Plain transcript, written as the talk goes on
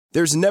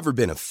There's never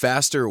been a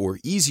faster or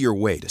easier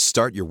way to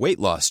start your weight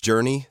loss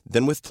journey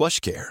than with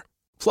PlushCare.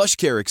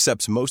 PlushCare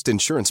accepts most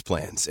insurance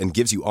plans and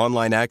gives you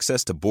online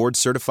access to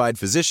board-certified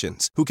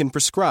physicians who can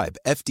prescribe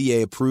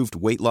FDA-approved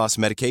weight loss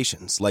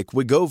medications like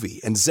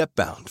Wegovy and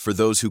Zepbound for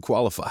those who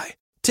qualify.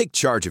 Take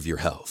charge of your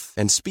health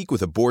and speak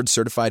with a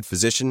board-certified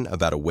physician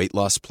about a weight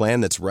loss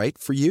plan that's right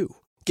for you.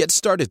 Get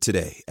started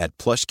today at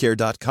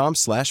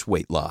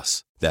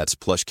plushcare.com/weight-loss. That's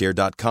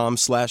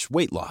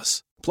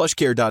plushcare.com/weight-loss.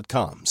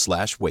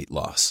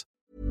 plushcare.com/weight-loss.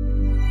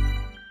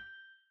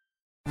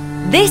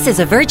 This is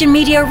a Virgin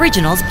Media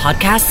Originals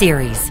podcast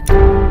series.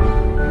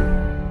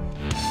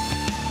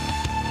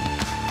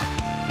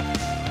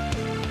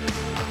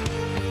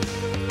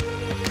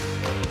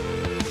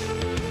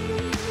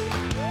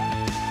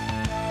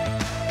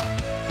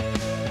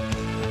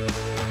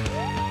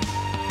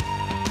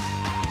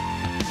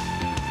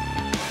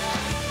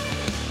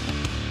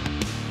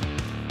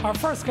 Our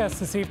first guest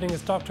this evening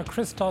is Dr.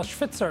 Christos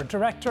Switzer,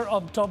 Director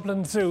of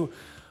Dublin Zoo,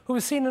 who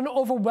has seen an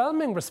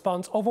overwhelming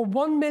response, over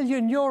 €1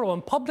 million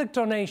in public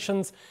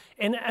donations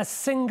in a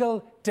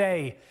single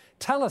day.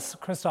 Tell us,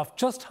 Christoph,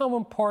 just how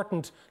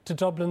important to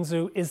Dublin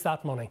Zoo is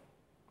that money?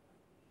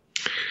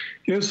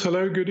 Yes,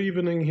 hello, good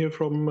evening here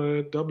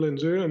from Dublin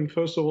Zoo. And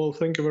first of all,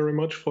 thank you very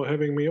much for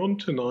having me on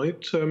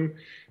tonight.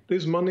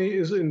 This money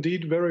is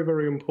indeed very,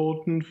 very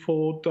important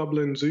for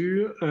Dublin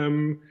Zoo.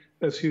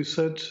 As you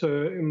said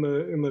in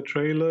the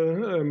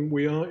trailer,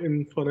 we are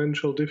in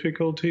financial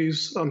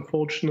difficulties.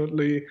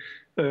 Unfortunately,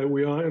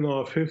 we are in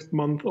our 5th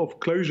month of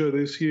closure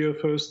this year,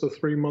 first the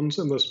 3 months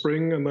in the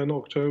spring and then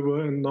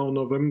October and now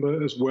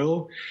November as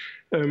well.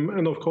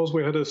 And of course,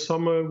 we had a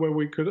summer where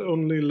we could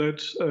only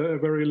let a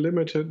very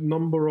limited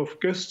number of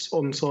guests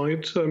on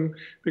site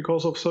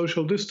because of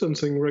social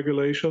distancing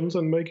regulations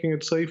and making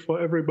it safe for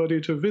everybody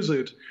to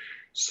visit.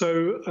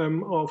 So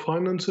our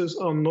finances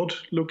are not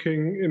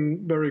looking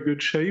in very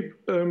good shape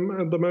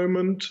at the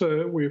moment.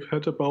 We've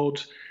had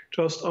about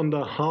just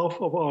under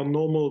half of our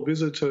normal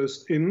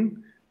visitors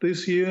in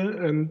this year,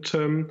 and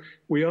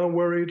we are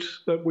worried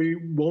that we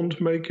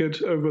won't make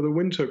it over the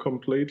winter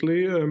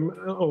completely.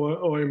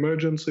 Our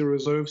emergency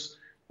reserves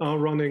are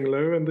running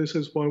low, and this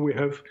is why we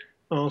have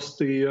asked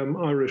the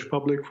Irish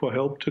public for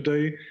help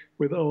today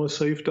with our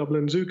Safe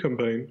Dublin Zoo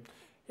campaign.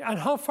 And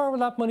how far will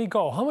that money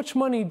go? How much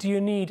money do you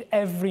need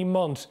every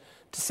month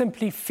to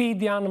simply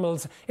feed the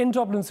animals in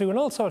Dublin Zoo and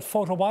also at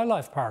Photo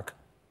Wildlife Park?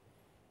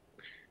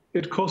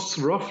 It costs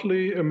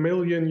roughly €1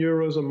 million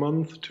a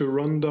month to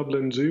run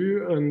Dublin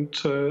Zoo, and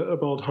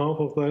about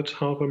half of that,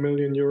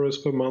 €500,000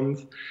 per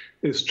month,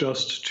 is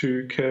just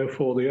to care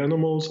for the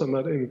animals, and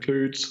that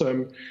includes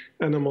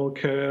animal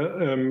care,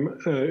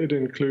 it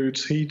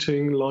includes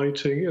heating,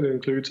 lighting, it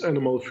includes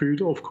animal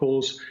food, of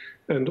course,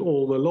 and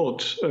all the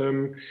lot.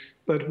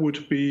 That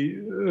would be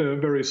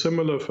very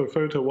similar for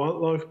Photo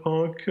Wildlife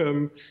Park.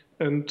 For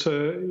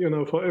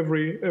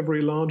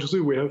every large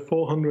zoo, we have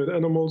 400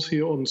 animals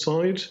here on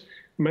site.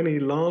 Many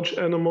large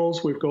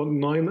animals. We've got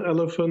 9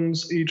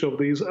 elephants. Each of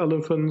these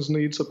elephants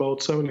needs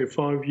about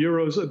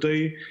 €75 a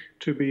day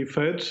to be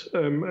fed.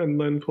 And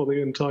then for the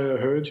entire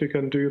herd, you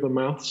can do the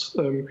maths.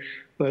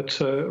 That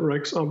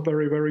racks up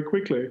very, very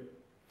quickly.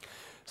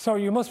 So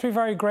you must be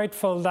very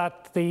grateful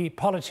that the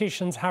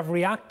politicians have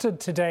reacted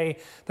today,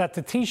 that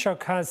the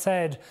Taoiseach has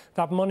said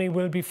that money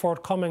will be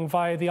forthcoming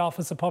via the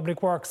Office of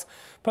Public Works.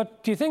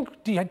 But do you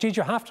think, did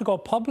you have to go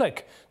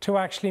public to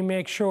actually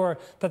make sure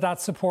that that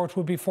support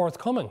would be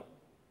forthcoming?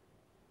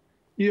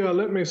 Yeah,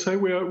 let me say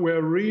we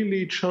are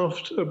really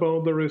chuffed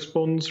about the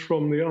response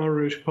from the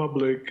Irish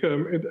public.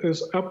 It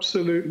is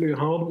absolutely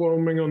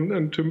heartwarming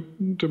and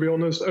to be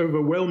honest,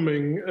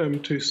 overwhelming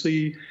to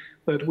see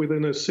that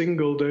within a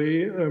single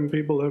day,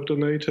 people have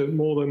donated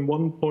more than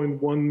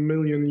 €1.1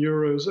 million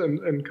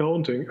and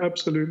counting.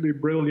 Absolutely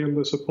brilliant,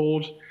 the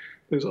support,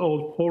 this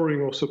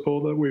outpouring of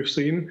support that we've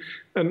seen.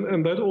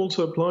 And that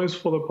also applies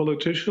for the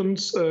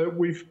politicians.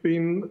 We've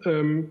been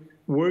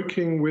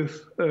working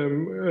with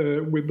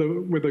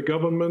the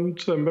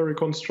government very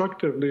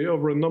constructively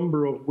over a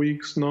number of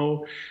weeks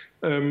now,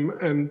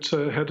 and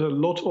had a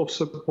lot of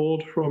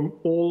support from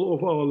all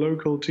of our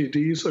local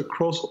TDs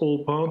across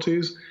all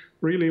parties.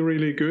 Really,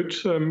 really good.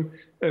 I'm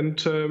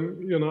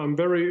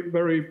very,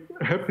 very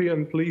happy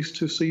and pleased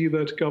to see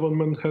that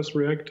government has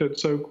reacted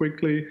so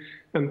quickly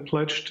and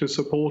pledged to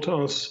support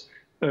us,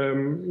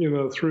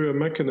 through a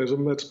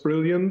mechanism that's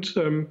brilliant.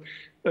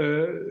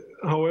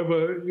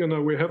 However,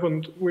 we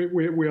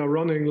are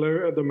running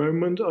low at the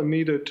moment. I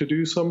needed to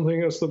do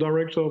something as the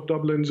director of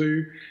Dublin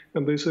Zoo,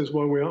 and this is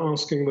why we are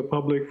asking the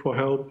public for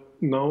help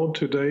now,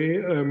 today.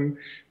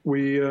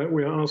 We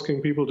are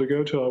asking people to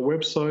go to our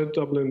website,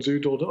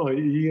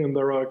 dublinzoo.ie, and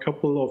there are a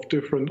couple of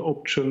different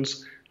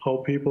options how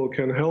people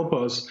can help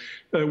us.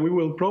 We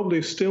will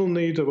probably still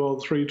need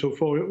about 3 to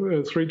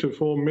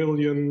 4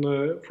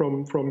 million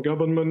from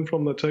government,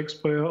 from the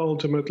taxpayer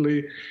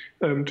ultimately,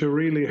 to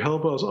really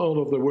help us out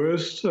of the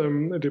worst.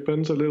 It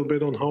depends a little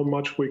bit on how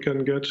much we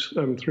can get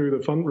through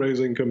the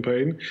fundraising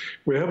campaign.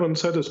 We haven't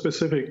set a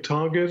specific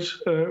target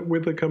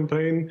with the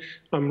campaign.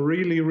 I'm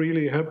really,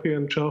 really happy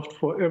and chuffed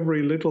for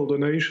every little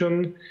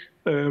donation.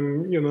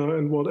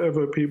 And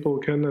whatever people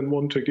can and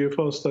want to give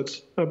us,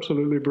 that's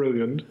absolutely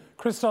brilliant.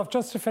 Christoph,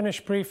 just to finish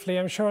briefly,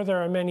 I'm sure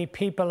there are many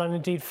people and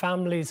indeed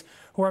families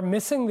who are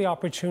missing the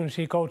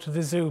opportunity to go to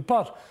the zoo.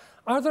 But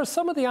are there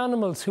some of the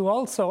animals who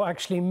also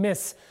actually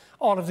miss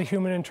all of the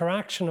human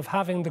interaction of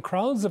having the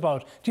crowds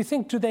about? Do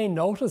they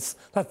notice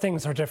that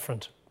things are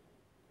different?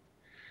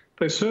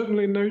 They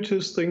certainly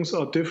notice things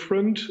are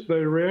different.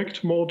 They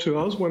react more to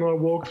us. When I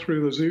walk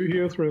through the zoo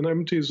here, through an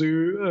empty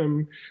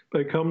zoo,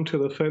 they come to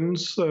the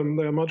fence.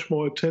 They're much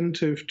more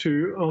attentive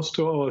to us,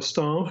 to our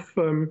staff.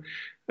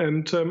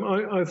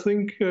 I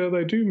think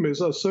they do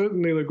miss us.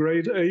 Certainly the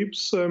great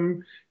apes,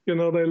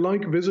 they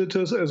like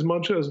visitors as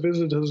much as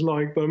visitors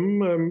like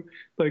them.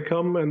 They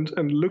come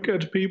and look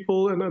at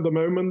people, and at the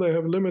moment they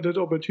have limited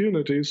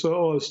opportunities.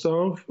 So our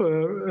staff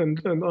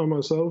and I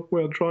myself,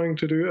 we're trying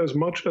to do as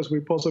much as we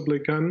possibly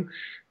can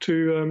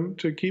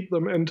to keep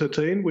them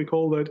entertained. We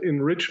call that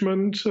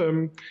enrichment,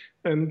 and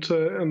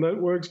that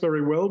works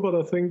very well. But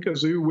I think a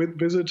zoo with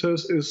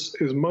visitors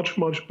is much,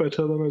 much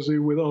better than a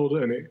zoo without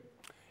any.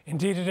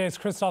 Indeed it is.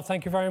 Christoph,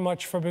 thank you very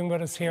much for being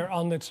with us here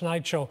on The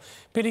Tonight Show.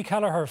 Billy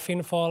Kelleher,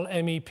 Fianna Fáil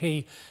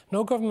MEP.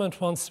 No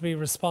government wants to be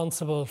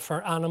responsible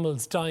for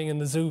animals dying in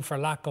the zoo for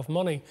lack of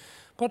money.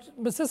 But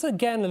was this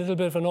again a little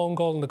bit of an own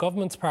goal on the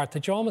government's part,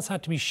 that you almost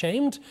had to be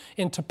shamed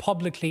into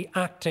publicly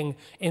acting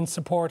in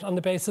support on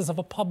the basis of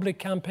a public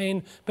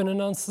campaign been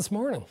announced this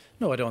morning?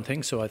 No, I don't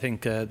think so. I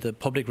think the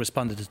public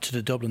responded to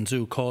the Dublin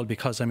Zoo call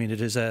because,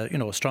 it is a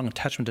strong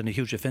attachment and a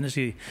huge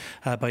affinity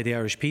by the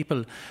Irish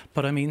people.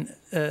 But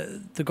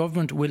the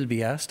government will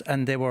be asked,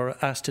 and they were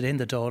asked today in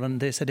the Dáil, and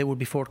they said they would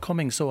be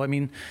forthcoming. So,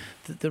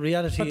 the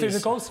reality is... But the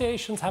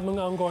negotiations have been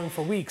ongoing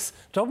for weeks.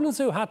 Dublin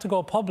Zoo had to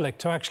go public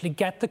to actually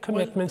get the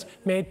commitment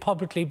made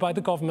publicly by the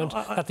government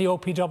that the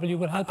OPW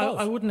will help out.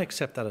 I wouldn't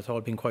accept that at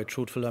all, being quite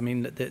truthful.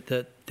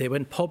 They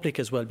went public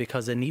as well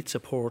because they need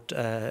support,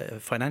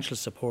 financial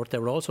support. They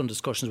were also in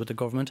discussions with the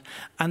government,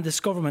 and this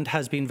government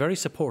has been very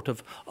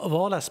supportive of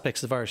all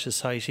aspects of Irish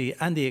society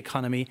and the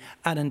economy,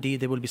 and indeed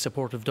they will be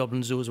supportive of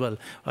Dublin Zoo as well.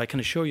 I can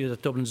assure you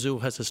that Dublin Zoo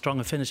has a strong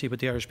affinity with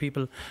the Irish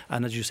people,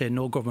 and as you say,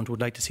 no government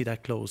would like to see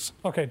that close.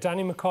 OK,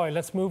 Danny McCoy,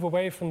 let's move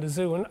away from the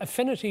zoo. An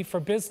affinity for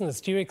business,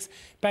 do you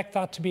expect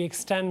that to be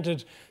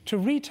extended to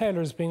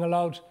retailers being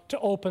allowed to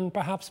open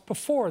perhaps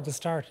before the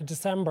start of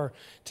December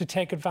to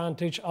take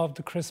advantage of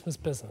the Christmas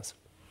business?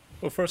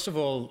 Well, first of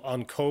all,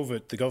 on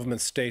COVID, the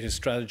government's stated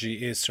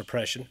strategy is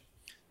suppression.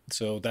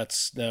 So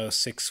that's now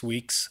 6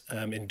 weeks.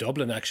 In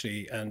Dublin,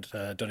 actually, and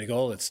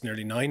Donegal, it's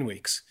nearly 9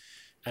 weeks.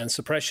 And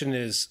suppression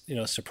is,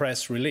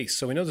 suppress, release.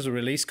 So we know there's a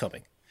release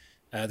coming.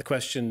 The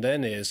question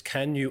then is,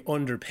 can you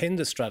underpin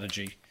the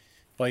strategy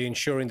by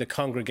ensuring the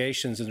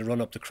congregations in the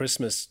run-up to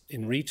Christmas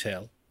in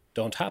retail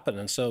don't happen?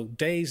 And so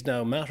days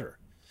now matter.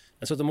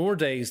 And so the more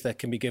days that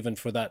can be given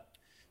for that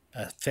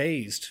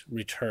phased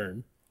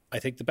return, I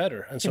think the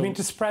better. And so, you mean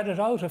to spread it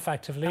out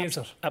effectively, is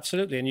it?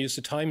 Absolutely, and use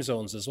the time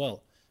zones as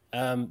well.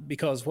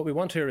 Because what we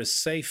want here is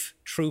safe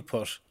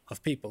throughput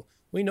of people.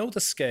 We know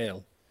the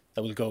scale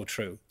that will go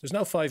through. There's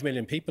now 5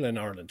 million people in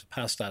Ireland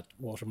past that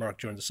watermark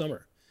during the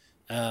summer.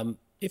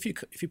 If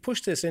you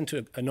push this into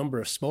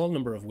a small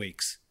number of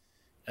weeks,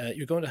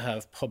 you're going to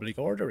have public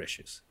order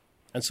issues.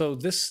 And so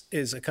this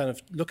is a kind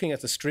of, looking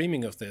at the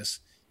streaming of this,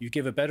 you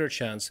give a better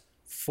chance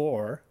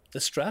for the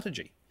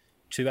strategy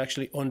to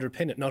actually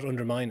underpin it, not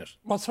undermine it.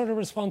 What sort of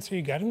response are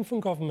you getting from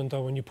government,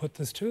 though, when you put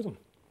this to them?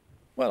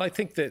 Well, I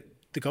think that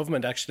the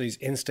government actually's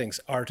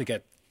instincts are to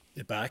get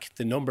it back.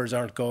 The numbers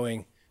aren't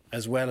going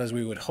as well as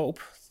we would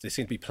hope. They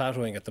seem to be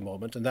plateauing at the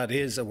moment, and that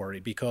is a worry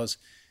because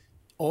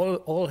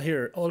all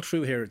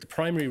through here, the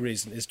primary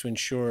reason is to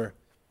ensure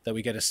that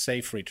we get a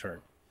safe return.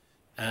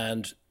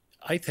 And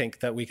I think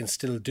that we can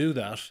still do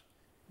that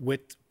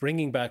with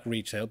bringing back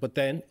retail, but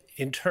then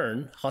in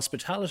turn,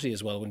 hospitality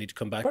as well will need to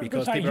come back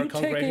because people are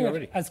congregating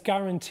already. As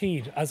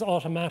guaranteed, as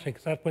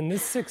automatic, that when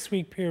this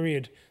 6-week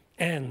period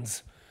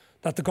ends,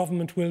 that the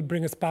government will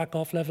bring us back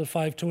off level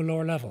 5 to a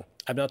lower level?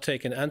 I'm not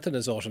taking anything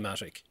as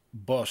automatic,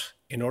 but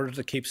in order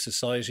to keep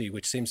society,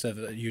 which seems to have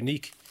a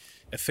unique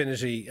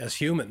affinity as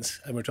humans,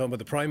 and we're talking about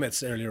the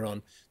primates earlier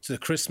on, to the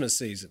Christmas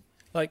season,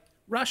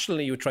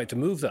 rationally, you would try to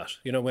move that.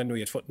 When we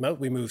had foot and mouth,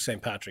 we moved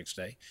St. Patrick's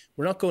Day.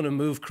 We're not going to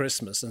move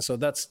Christmas, and so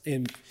that's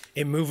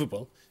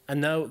immovable. And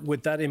now,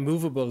 with that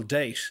immovable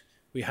date,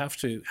 we have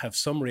to have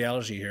some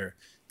reality here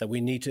that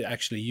we need to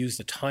actually use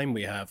the time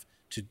we have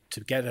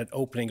to get an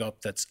opening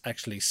up that's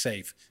actually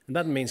safe. And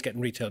that means getting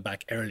retail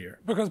back earlier.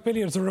 Because, Billy,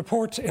 there's a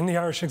report in the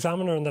Irish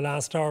Examiner in the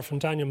last hour from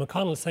Daniel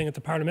McConnell saying at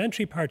the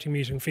Parliamentary Party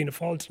meeting, Fianna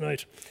Fáil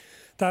tonight,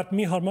 that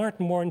Micheál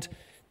Martin warned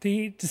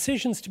the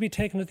decisions to be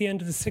taken at the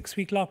end of the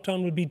 6-week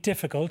lockdown will be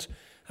difficult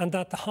and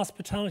that the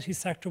hospitality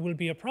sector will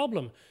be a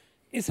problem.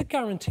 Is it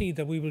guaranteed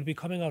that we will be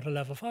coming out of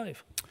level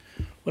 5?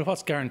 Well,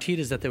 what's guaranteed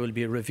is that there will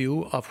be a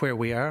review of where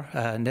we are.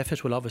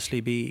 NPHET will obviously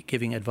be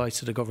giving advice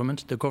to the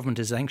government. The government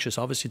is anxious,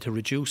 obviously, to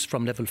reduce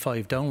from level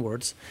 5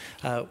 downwards.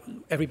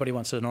 Everybody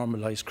wants a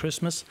normalised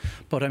Christmas,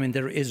 but I mean,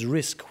 there is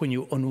risk when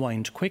you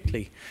unwind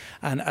quickly.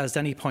 And as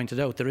Danny pointed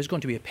out, there is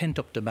going to be a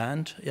pent-up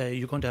demand.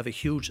 You're going to have a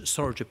huge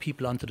surge of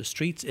people onto the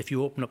streets. If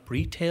you open up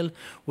retail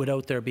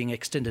without there being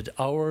extended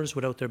hours,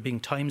 without there being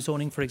time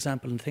zoning, for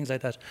example, and things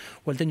like that,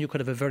 well, then you could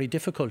have a very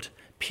difficult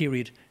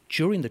period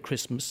during the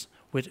Christmas,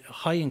 with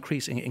high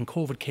increase in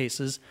COVID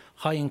cases,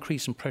 high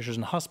increase in pressures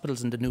in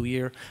hospitals in the new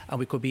year, and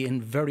we could be in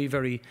very,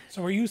 very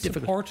So are you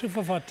supportive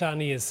of what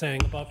Danny is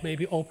saying about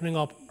maybe opening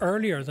up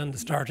earlier than the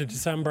start of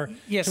December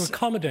to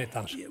accommodate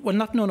that? Well,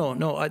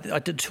 no.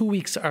 The 2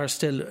 weeks are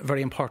still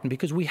very important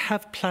because we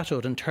have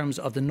plateaued in terms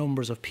of the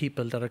numbers of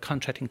people that are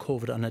contracting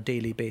COVID on a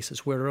daily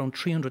basis. We're around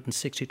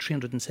 360,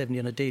 370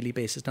 on a daily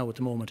basis now at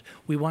the moment.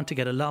 We want to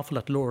get an awful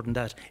lot lower than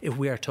that if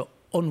we are to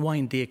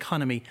unwind the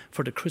economy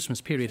for the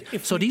Christmas period.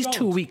 So these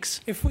 2 weeks...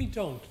 If we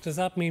don't, does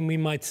that mean we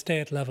might stay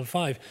at level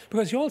 5?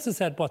 Because you also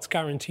said what's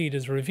guaranteed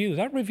is a review.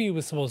 That review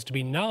was supposed to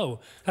be now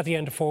at the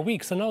end of 4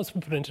 weeks, and now it's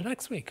been put into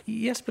next week.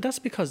 Yes, but that's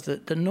because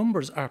the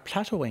numbers are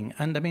plateauing.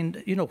 And I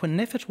mean, you know, when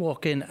NPHET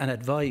walk in and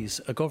advise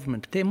a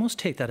government, they must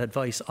take that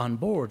advice on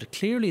board.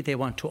 Clearly, they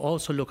want to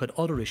also look at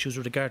other issues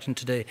regarding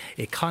to the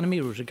economy,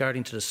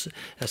 regarding to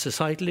the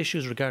societal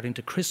issues, regarding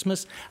to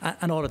Christmas,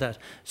 and all of that.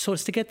 So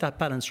it's to get that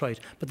balance right.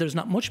 But there's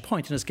not much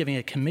point in us giving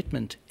a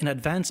commitment in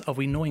advance of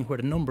we knowing where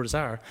the numbers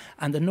are,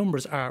 and the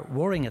numbers are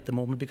worrying at the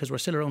moment because we're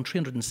still around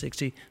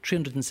 360,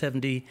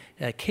 370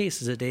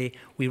 cases a day.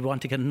 We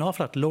want to get an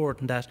awful lot lower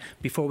than that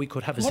before we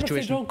could have a situation.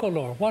 What if they don't go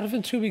lower? What if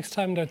in 2 weeks'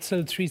 time that's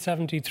still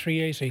 370,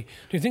 380? Do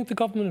you think the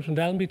government will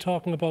then be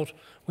talking about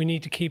we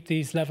need to keep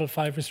these level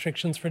 5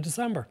 restrictions for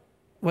December?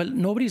 Well,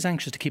 nobody's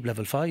anxious to keep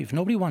level 5.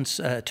 Nobody wants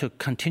to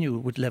continue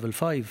with level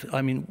 5.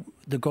 I mean,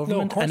 the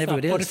government and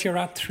everybody else. But if you're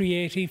at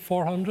 380,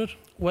 400?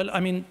 Well,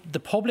 I mean, the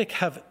public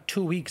have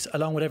 2 weeks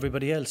along with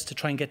everybody else to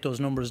try and get those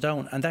numbers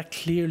down. And that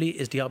clearly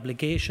is the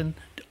obligation,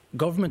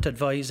 government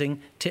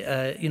advising,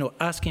 to,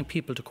 asking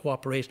people to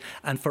cooperate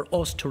and for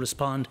us to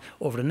respond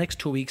over the next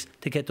 2 weeks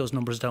to get those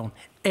numbers down.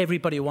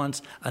 Everybody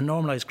wants a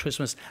normalised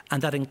Christmas,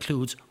 and that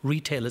includes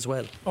retail as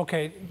well.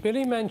 OK,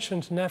 Billy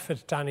mentioned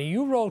NPHET, Danny.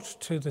 You wrote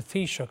to the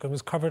Taoiseach, it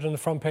was covered on the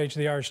front page of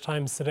the Irish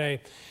Times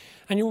today,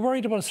 and you were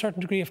worried about a certain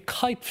degree of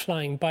kite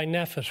flying by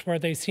NPHET, where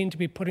they seem to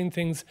be putting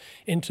things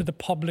into the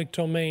public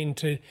domain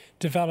to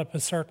develop a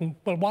certain...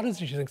 Well, what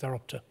is it you think they're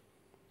up to?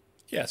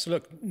 Yeah, so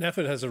look,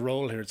 NPHET has a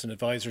role here. It's an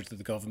advisor to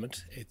the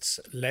government. It's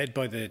led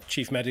by the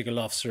Chief Medical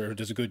Officer, who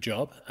does a good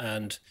job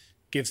and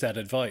gives that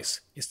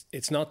advice.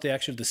 It's not the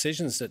actual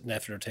decisions that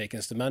NPHET are taking,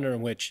 it's the manner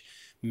in which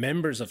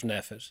members of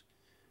NPHET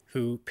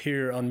who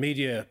appear on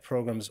media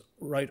programmes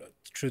right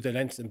through the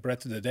length and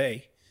breadth of the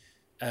day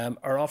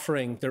are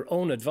offering their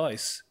own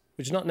advice,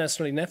 which is not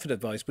necessarily NPHET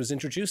advice, but is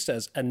introduced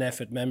as a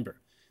NPHET member.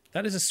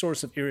 That is a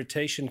source of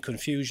irritation,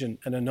 confusion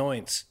and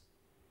annoyance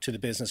to the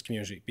business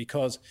community,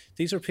 because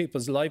these are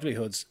people's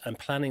livelihoods and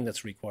planning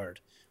that's required.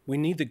 We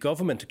need the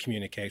government to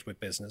communicate with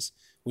business.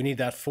 We need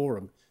that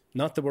forum,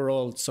 not that we're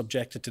all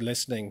subjected to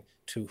listening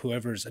to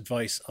whoever's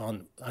advice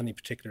on any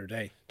particular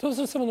day. Those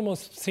are some of the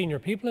most senior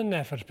people in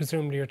NPHET.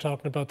 Presumably you're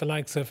talking about the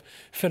likes of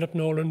Philip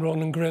Nolan,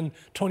 Ronan Grinn,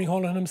 Tony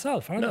Holohan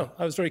himself, aren't they? No,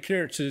 I was very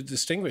clear to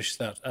distinguish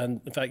that.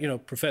 And in fact,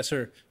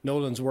 Professor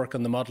Nolan's work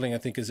on the modelling, I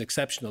think, is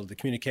exceptional. The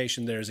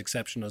communication there is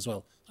exceptional as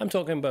well. I'm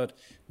talking about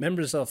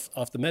members of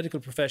the medical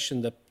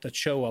profession that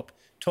show up,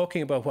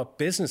 talking about what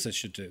businesses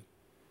should do,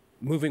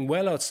 moving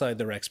well outside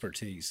their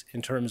expertise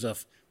in terms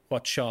of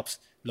what shops,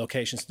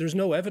 locations. There's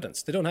no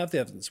evidence. They don't have the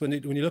evidence. When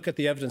you look at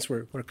the evidence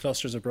where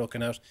clusters are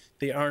broken out,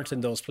 they aren't in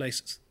those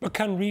places. But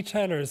can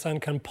retailers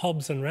and can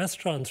pubs and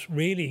restaurants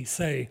really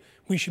say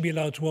we should be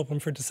allowed to open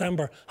for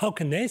December? How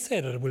can they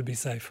say that it will be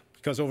safe?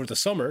 Because over the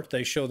summer,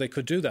 they show they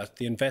could do that.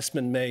 The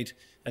investment made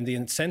and the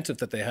incentive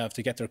that they have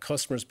to get their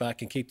customers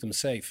back and keep them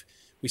safe.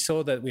 We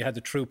saw that we had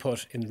the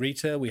throughput in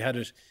retail. We had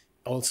it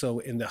also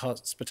in the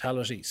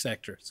hospitality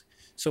sectors.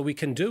 So we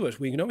can do it.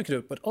 We know we can do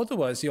it. But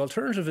otherwise, the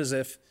alternative is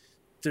if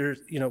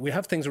we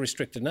have things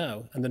restricted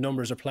now and the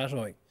numbers are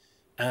plateauing.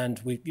 And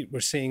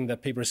we're seeing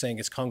that people are saying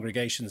it's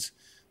congregations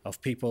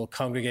of people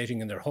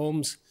congregating in their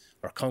homes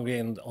or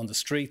congregating on the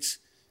streets.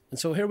 And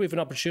so here we have an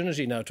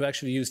opportunity now to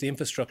actually use the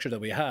infrastructure that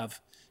we have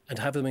and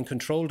have them in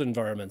controlled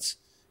environments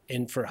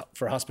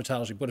for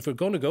hospitality. But if we're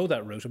going to go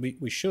that route, and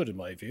we should, in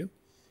my view,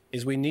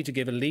 is we need to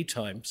give a lead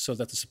time so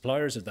that the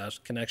suppliers of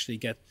that can actually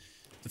get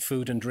the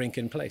food and drink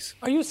in place.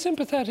 Are you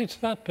sympathetic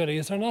to that, Billy?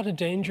 Is there not a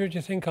danger, do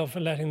you think, of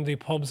letting the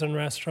pubs and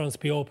restaurants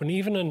be open,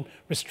 even in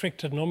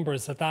restricted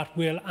numbers, that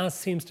will, as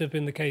seems to have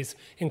been the case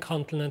in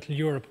continental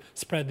Europe,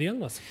 spread the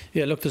illness?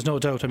 Yeah, look, there's no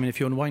doubt. I mean, if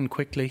you unwind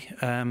quickly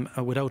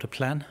without a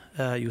plan,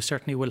 you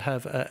certainly will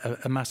have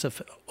a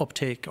massive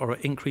uptake or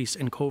increase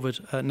in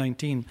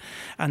COVID-19.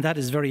 And that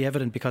is very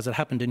evident because it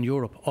happened in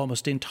Europe.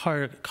 Almost the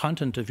entire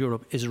continent of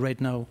Europe is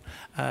red now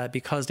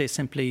because they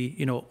simply,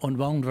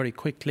 unwound very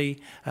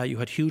quickly. You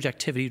had huge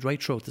activity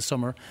right throughout the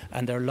summer,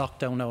 and their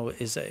lockdown now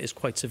is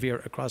quite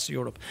severe across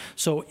Europe.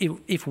 So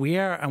if we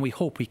are, and we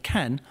hope we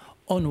can,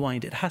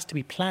 unwind, it has to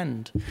be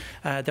planned.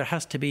 There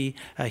has to be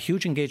a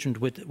huge engagement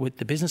with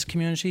the business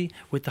community,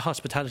 with the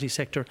hospitality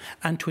sector,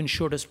 and to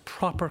ensure there's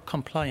proper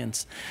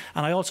compliance.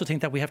 And I also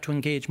think that we have to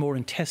engage more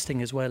in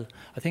testing as well.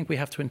 I think we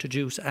have to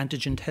introduce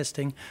antigen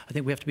testing. I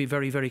think we have to be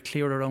very, very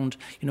clear around,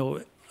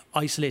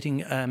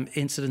 isolating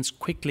incidents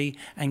quickly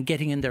and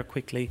getting in there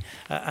quickly.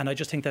 And I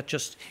just think that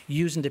just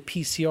using the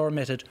PCR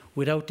method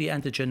without the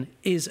antigen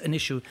is an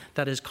issue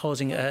that is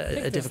causing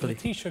a difficulty.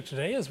 The Taoiseach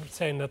today is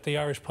saying that the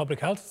Irish public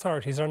health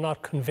authorities are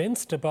not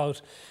convinced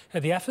about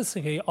the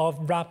efficacy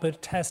of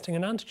rapid testing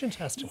and antigen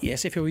testing.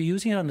 Yes, if you were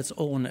using it on its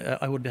own,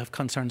 I would have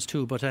concerns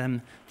too. But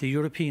the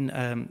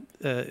European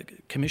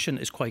Commission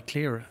is quite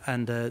clear,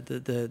 and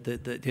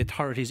the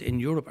authorities in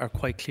Europe are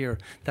quite clear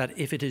that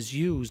if it is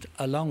used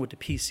along with the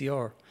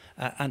PCR,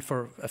 and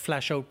for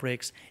flash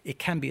outbreaks, it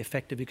can be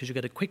effective because you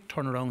get a quick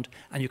turnaround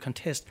and you can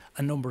test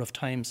a number of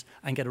times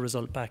and get a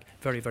result back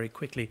very, very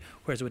quickly.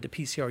 Whereas with the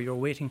PCR, you're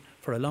waiting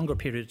for a longer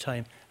period of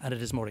time and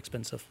it is more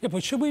expensive. Yeah,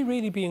 but should we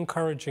really be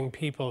encouraging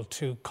people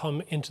to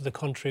come into the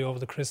country over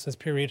the Christmas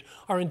period,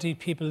 or indeed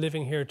people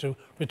living here to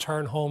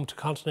return home to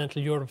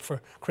continental Europe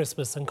for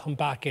Christmas and come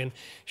back in?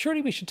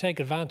 Surely we should take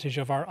advantage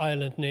of our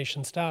island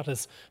nation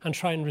status and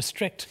try and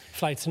restrict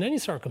flights in any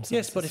circumstances.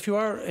 Yes, but if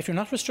you're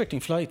not restricting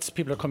flights,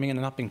 people are coming in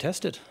and not being tested.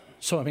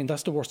 So, I mean,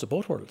 that's the worst of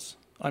both worlds.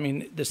 I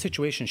mean, the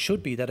situation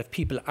should be that if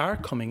people are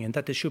coming in,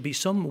 that there should be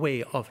some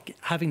way of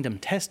having them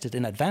tested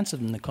in advance of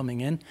them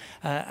coming in.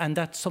 And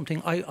that's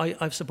something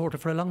I've supported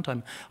for a long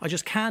time. I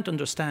just can't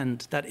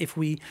understand that if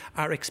we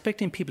are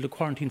expecting people to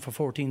quarantine for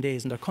 14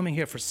 days and they're coming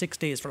here for 6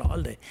 days for a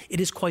holiday, it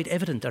is quite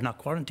evident they're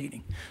not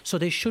quarantining. So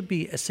there should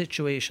be a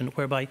situation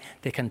whereby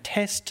they can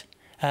test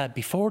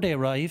before they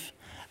arrive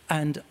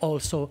and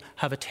also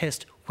have a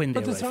test when they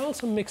arrive. But there's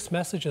also mixed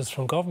messages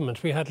from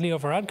government. We had Leo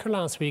Varadkar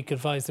last week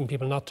advising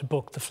people not to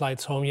book the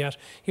flights home yet.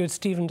 You had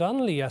Stephen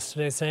Donnelly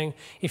yesterday saying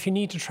if you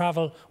need to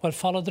travel, well,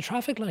 follow the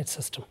traffic light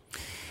system.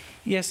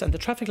 Yes, and the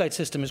traffic light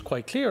system is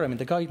quite clear. I mean,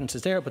 the guidance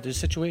is there, but the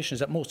situation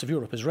is that most of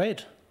Europe is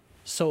red.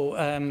 So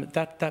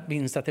that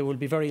means that there will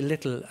be very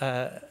little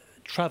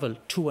travel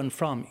to and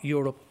from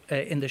Europe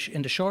in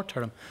the short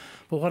term.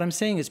 But what I'm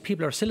saying is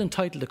people are still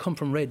entitled to come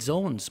from red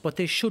zones, but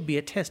there should be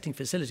a testing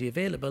facility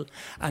available,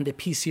 and the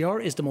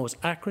PCR is the most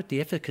accurate, the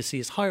efficacy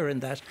is higher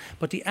in that,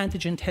 but the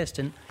antigen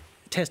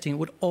testing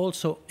would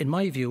also, in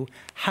my view,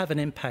 have an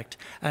impact.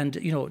 And,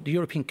 the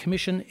European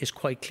Commission is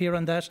quite clear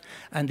on that,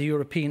 and the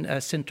European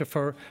Centre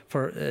for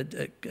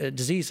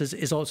Diseases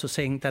is also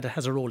saying that it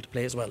has a role to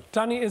play as well.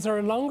 Danny, is there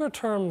a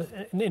longer-term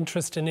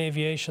interest in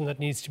aviation that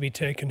needs to be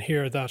taken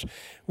here, that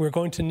we're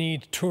going to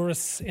need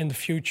tourists in the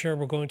future,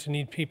 we're going to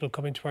need people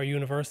coming to our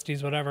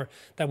universities, whatever,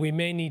 that we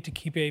may need to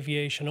keep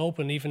aviation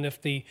open, even if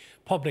the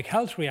public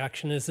health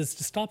reaction is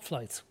to stop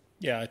flights?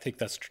 Yeah, I think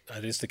that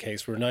is the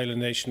case. We're an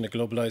island nation, a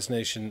globalised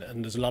nation,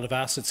 and there's a lot of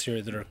assets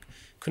here that are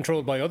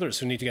controlled by others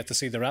who need to get to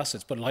see their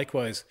assets. But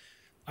likewise,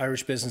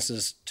 Irish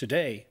businesses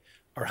today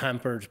are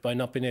hampered by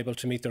not being able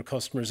to meet their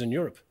customers in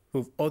Europe who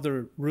have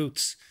other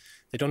routes.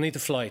 They don't need to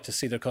fly to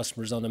see their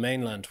customers on the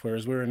mainland,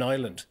 whereas we're an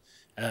island.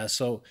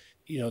 So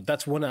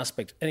that's one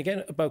aspect. And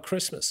again, about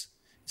Christmas,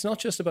 it's not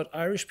just about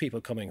Irish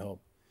people coming home.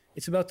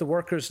 It's about the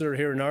workers that are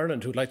here in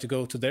Ireland who'd like to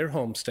go to their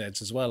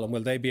homesteads as well, and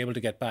will they be able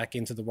to get back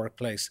into the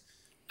workplace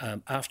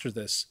after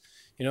this?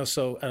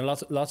 So and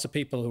lots of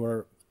people who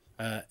are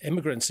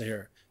immigrants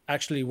here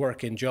actually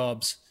work in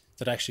jobs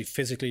that actually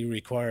physically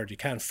required. You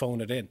can't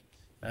phone it in,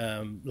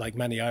 like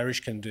many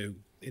Irish can do,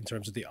 in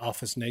terms of the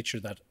office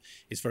nature that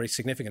is very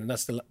significant. And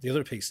that's the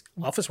other piece.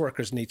 Office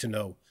workers need to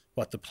know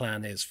what the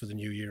plan is for the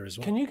new year as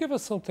well. Can you give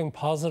us something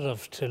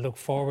positive to look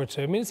forward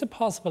to? I mean, is it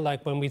possible,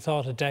 like when we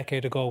thought a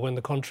decade ago when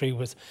the country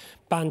was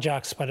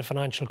banjaxed by the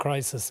financial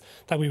crisis,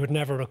 that we would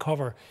never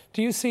recover?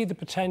 Do you see the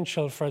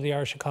potential for the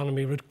Irish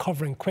economy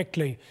recovering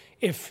quickly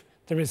if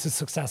there is a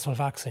successful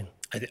vaccine?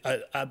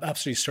 I'm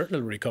absolutely certain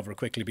it'll recover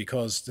quickly,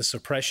 because the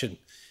suppression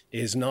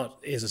is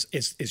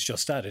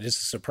just that. It is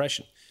a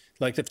suppression.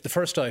 Like the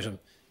first item,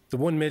 the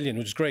 1 million,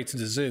 which is great, to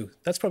the zoo,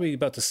 that's probably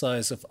about the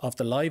size of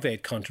the Live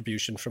Aid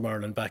contribution from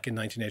Ireland back in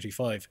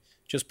 1985,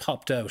 just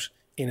popped out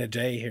in a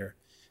day here.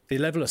 The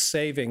level of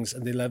savings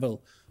and the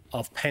level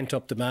of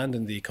pent-up demand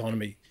in the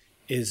economy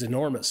is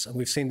enormous, and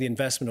we've seen the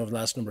investment over the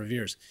last number of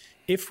years.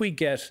 If we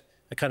get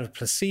a kind of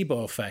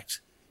placebo effect,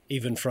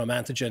 even from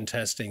antigen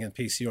testing and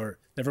PCR,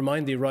 never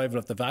mind the arrival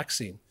of the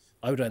vaccine,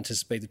 I would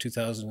anticipate that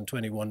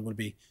 2021 will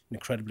be an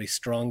incredibly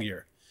strong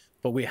year.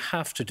 but we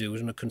have to do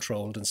it in a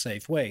controlled and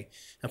safe way.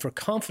 And for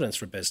confidence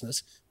for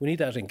business, we need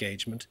that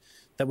engagement,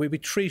 that we be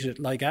treated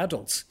like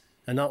adults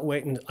and not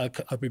waiting,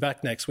 I'll be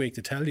back next week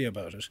to tell you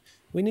about it.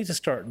 We need to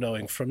start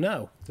knowing from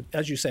now.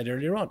 As you said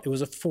earlier on, it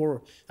was at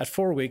 4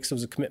 weeks, there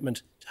was a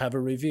commitment to have a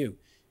review.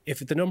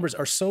 If the numbers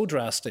are so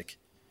drastic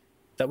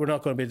that we're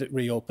not going to be able to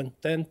reopen,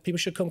 then people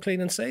should come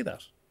clean and say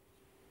that.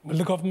 Will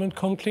the government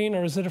come clean,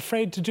 or is it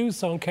afraid to do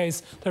so in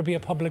case there be a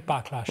public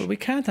backlash? Well, we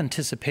can't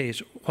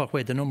anticipate what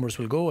way the numbers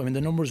will go. I mean,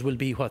 the numbers will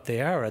be what they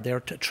are. They're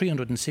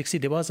 360.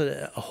 There was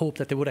a hope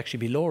that they would actually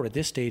be lower at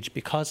this stage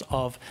because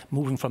of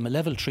moving from a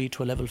level 3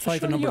 to a level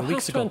 5 a number of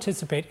weeks ago. You have to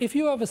anticipate. If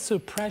you have a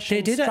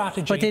suppression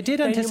strategy, but they did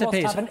anticipate,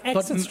 you must have an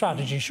exit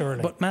strategy,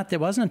 surely. But, Matt, there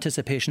was an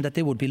anticipation that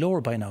they would be lower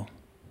by now.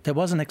 There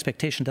was an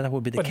expectation that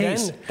would be the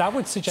case. But then that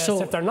would suggest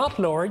if they're not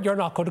lower, you're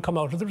not going to come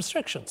out of the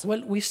restrictions.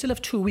 Well, we still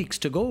have 2 weeks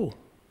to go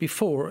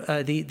before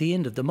the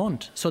end of the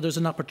month. So there's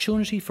an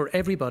opportunity for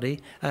everybody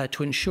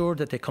to ensure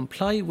that they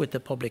comply with the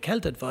public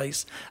health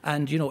advice.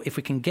 And, you know, if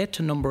we can get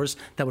to numbers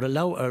that would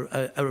allow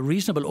a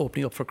reasonable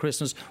opening up for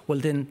Christmas, well,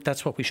 then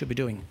that's what we should be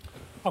doing.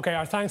 OK,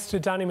 our thanks to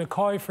Danny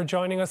McCoy for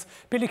joining us.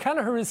 Billy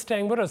Kelleher is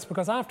staying with us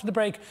because after the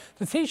break,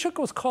 the Taoiseach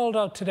was called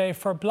out today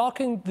for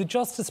blocking the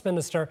Justice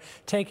Minister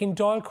taking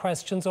Dáil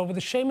questions over the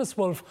Seamus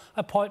Wolfe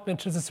appointment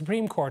to the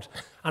Supreme Court.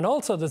 And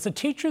also there's a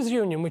teachers'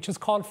 union which has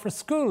called for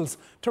schools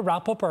to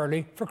wrap up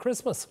early for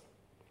Christmas.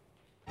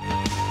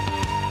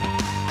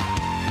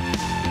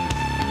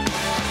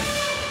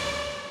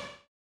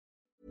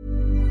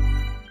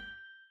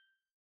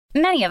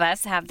 Many of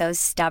us have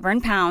those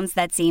stubborn pounds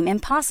that seem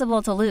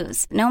impossible to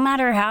lose, no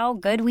matter how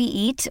good we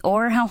eat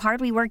or how hard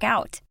we work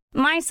out.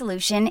 My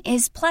solution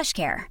is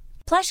PlushCare.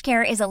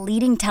 PlushCare is a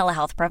leading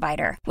telehealth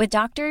provider with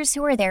doctors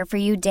who are there for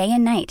you day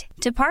and night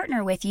to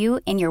partner with you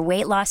in your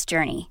weight loss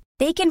journey.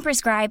 They can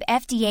prescribe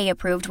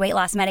FDA-approved weight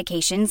loss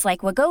medications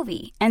like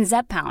Wegovy and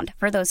Zepbound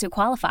for those who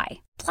qualify.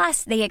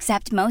 Plus, they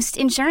accept most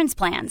insurance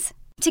plans.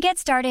 To get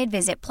started,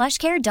 visit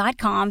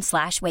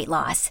plushcare.com/weight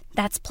loss.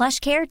 That's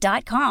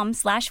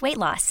plushcare.com/weight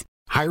loss.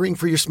 Hiring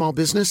for your small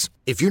business?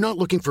 If you're not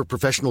looking for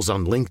professionals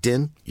on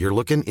LinkedIn, you're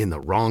looking in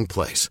the wrong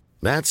place.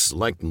 That's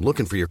like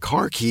looking for your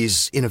car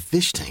keys in a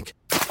fish tank.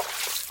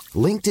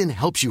 LinkedIn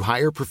helps you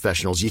hire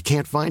professionals you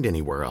can't find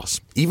anywhere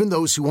else, even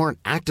those who aren't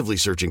actively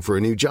searching for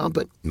a new job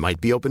but might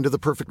be open to the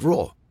perfect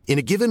role. In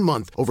a given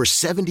month, over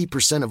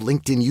 70% of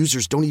LinkedIn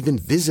users don't even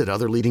visit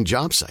other leading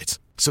job sites.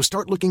 So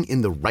start looking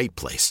in the right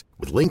place.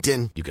 With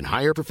LinkedIn, you can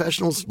hire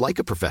professionals like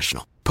a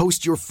professional.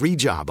 Post your free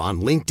job on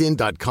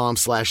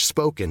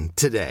linkedin.com/spoken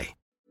today.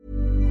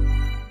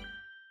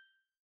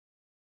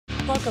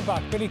 Welcome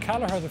back. Billy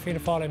Kelleher, the Fianna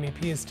Fáil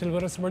MEP, is still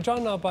with us. And we're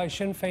joined now by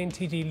Sinn Féin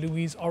TD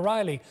Louise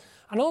O'Reilly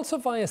and also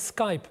via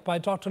Skype by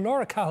Dr.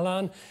 Laura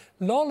Cahalane,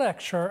 law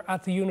lecturer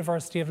at the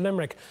University of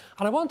Limerick.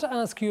 And I want to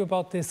ask you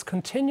about this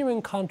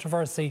continuing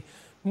controversy,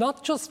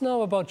 not just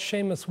now about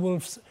Seamus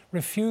Wolfe's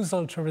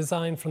refusal to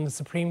resign from the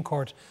Supreme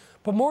Court,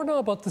 but more now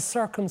about the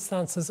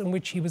circumstances in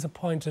which he was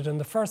appointed in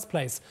the first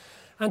place.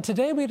 And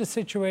today we had a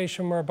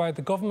situation whereby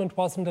the government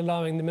wasn't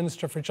allowing the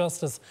Minister for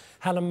Justice,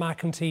 Helen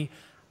McEntee,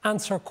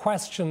 answer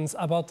questions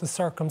about the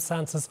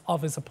circumstances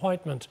of his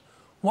appointment.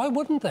 Why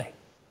wouldn't they?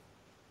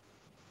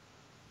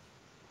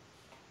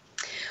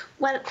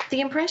 Well,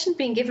 the impression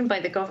being given by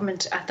the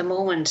government at the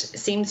moment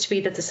seems to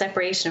be that the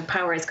separation of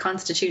powers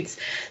constitutes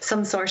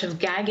some sort of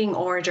gagging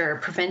order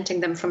preventing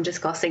them from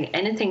discussing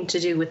anything to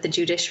do with the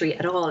judiciary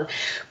at all.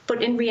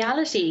 But in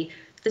reality,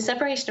 the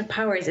separation of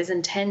powers is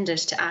intended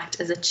to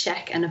act as a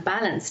check and a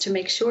balance to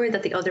make sure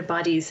that the other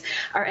bodies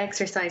are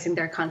exercising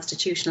their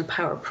constitutional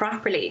power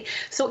properly.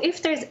 So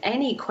if there's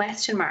any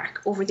question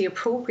mark over the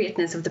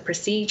appropriateness of the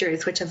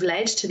procedures which have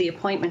led to the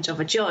appointment of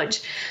a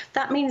judge,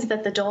 that means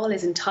that the Dáil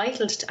is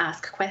entitled to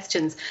ask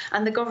questions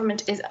and the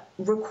government is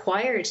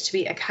required to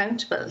be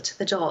accountable to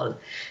the Dáil.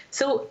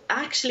 So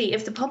actually,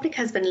 if the public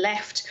has been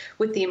left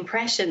with the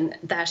impression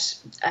that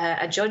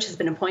a judge has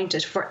been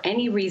appointed for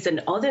any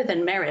reason other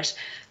than merit,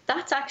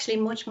 that's actually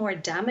much more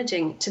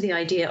damaging to the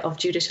idea of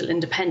judicial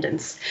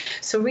independence.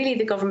 So really,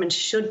 the government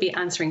should be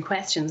answering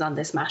questions on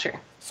this matter.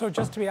 So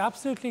just to be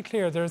absolutely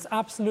clear, there's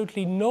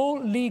absolutely no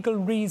legal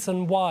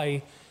reason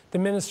why the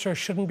minister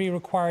shouldn't be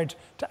required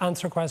to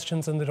answer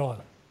questions in the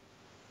Dáil.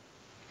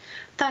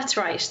 That's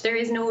right. There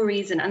is no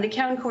reason. And the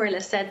Ceann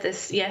Comhairle said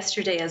this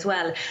yesterday as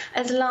well.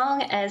 As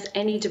long as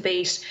any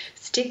debate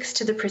sticks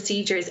to the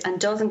procedures and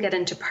doesn't get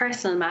into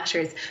personal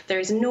matters, there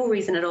is no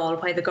reason at all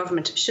why the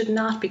government should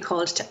not be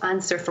called to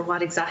answer for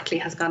what exactly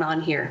has gone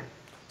on here.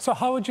 So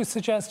how would you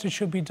suggest it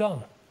should be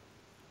done?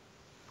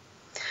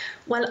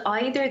 Well,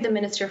 either the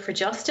Minister for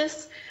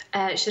Justice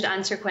should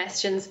answer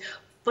questions,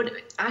 But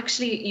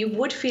actually, you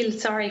would feel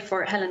sorry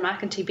for Helen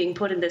McEntee being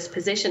put in this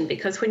position,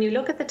 because when you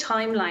look at the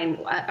timeline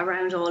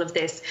around all of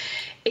this,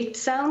 it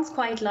sounds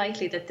quite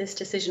likely that this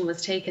decision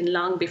was taken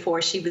long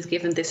before she was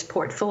given this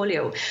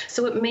portfolio.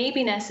 So it may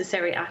be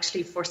necessary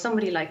actually for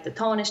somebody like the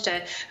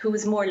Taoiseach, who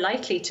is more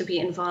likely to be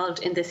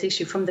involved in this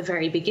issue from the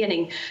very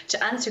beginning,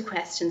 to answer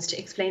questions, to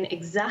explain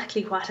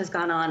exactly what has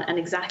gone on and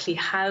exactly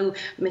how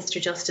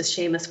Mr. Justice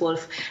Seamus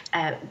Wolfe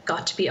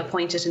got to be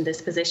appointed in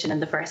this position in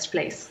the first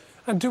place.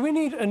 And do we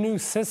need a new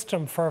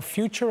system for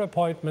future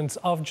appointments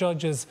of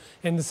judges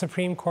in the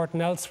Supreme Court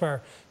and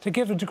elsewhere to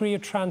give a degree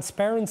of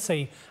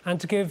transparency and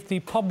to give the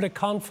public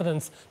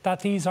confidence that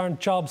these aren't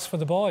jobs for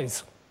the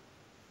boys?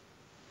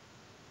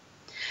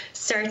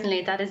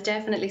 Certainly, that is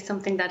definitely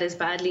something that is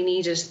badly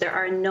needed. There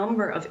are a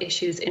number of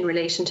issues in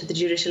relation to the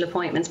judicial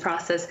appointments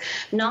process,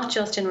 not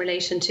just in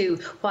relation to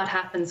what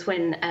happens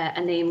when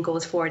a name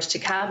goes forward to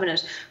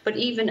Cabinet, but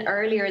even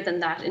earlier than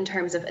that, in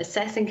terms of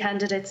assessing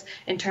candidates,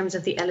 in terms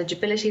of the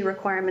eligibility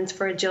requirements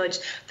for a judge,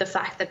 the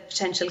fact that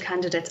potential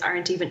candidates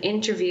aren't even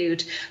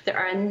interviewed. There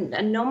are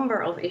a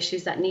number of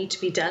issues that need to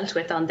be dealt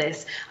with on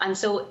this. And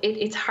so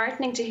it's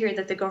heartening to hear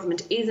that the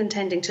government is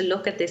intending to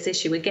look at this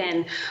issue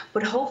again,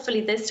 but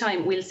hopefully this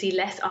time we'll see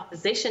less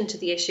opposition to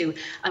the issue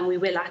and we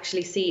will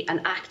actually see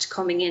an act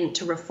coming in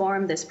to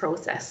reform this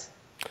process.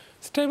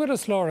 Stay with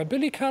us, Laura.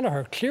 Billy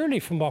Kelleher, clearly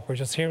from what we're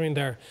just hearing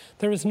there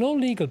is no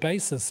legal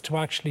basis to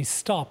actually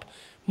stop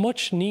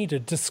much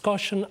needed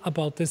discussion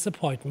about this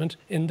appointment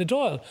in the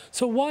Dáil.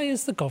 So why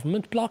is the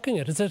government blocking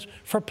it? Is it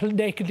for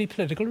nakedly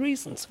political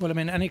reasons? Well, I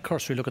mean, any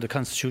cursory look at the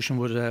Constitution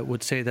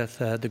would say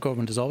that the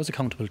government is always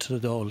accountable to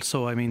the Dáil.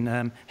 So, I mean,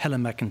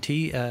 Helen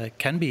McEntee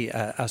can be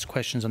asked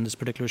questions on this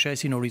particular issue. I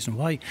see no reason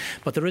why.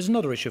 But there is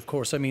another issue, of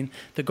course. I mean,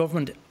 the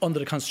government, under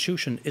the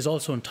Constitution, is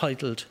also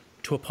entitled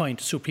to appoint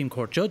Supreme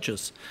Court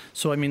judges.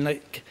 So, I mean,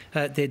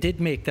 they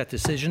did make that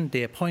decision.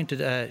 They appointed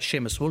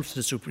Seamus Wolfe to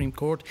the Supreme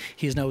Court.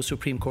 He is now a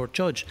Supreme Court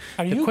judge.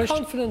 Are you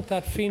confident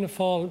that Fianna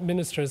Fáil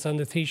ministers and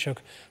the Taoiseach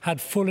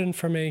had full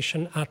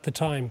information at the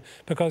time?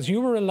 Because you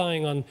were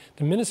relying on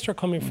the minister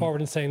coming forward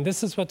and saying,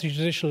 this is what the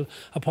Judicial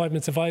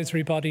Appointments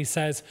Advisory Body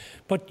says,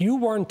 but you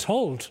weren't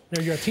told.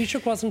 Now, your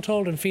Taoiseach wasn't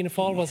told and Fianna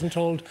Fáil wasn't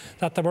told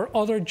that there were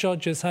other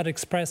judges had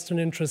expressed an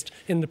interest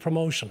in the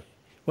promotion.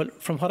 Well,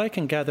 from what I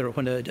can gather,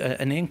 when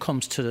a name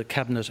comes to the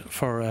Cabinet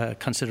for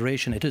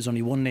consideration, it is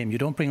only one name. You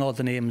don't bring all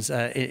the names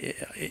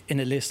in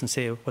a list and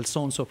say, well,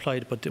 so-and-so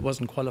applied, but it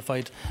wasn't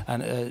qualified,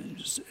 and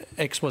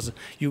X was.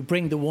 You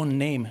bring the one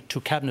name to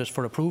Cabinet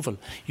for approval.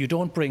 You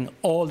don't bring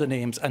all the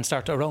names and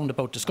start a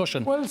roundabout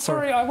discussion. Well,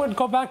 sorry, I would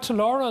go back to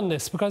Laura on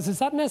this, because is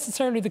that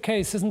necessarily the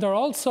case? Isn't there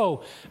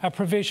also a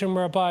provision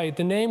whereby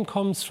the name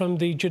comes from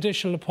the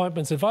Judicial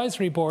Appointments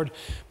Advisory Board,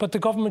 but the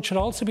government should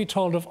also be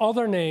told of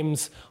other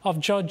names of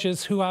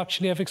judges who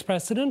actually have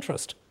expressed an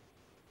interest?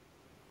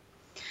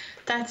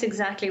 That's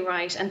exactly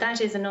right. And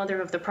that is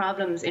another of the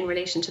problems in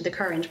relation to the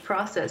current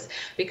process,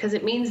 because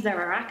it means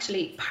there are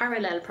actually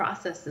parallel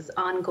processes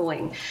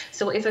ongoing.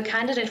 So if a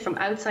candidate from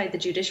outside the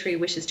judiciary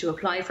wishes to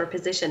apply for a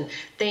position,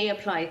 they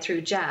apply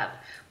through JAB.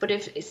 But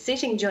if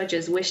sitting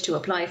judges wish to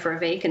apply for a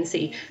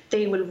vacancy,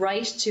 they will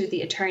write to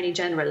the Attorney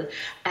General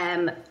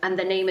and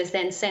the name is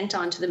then sent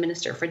on to the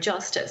Minister for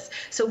Justice.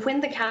 So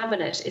when the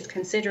Cabinet is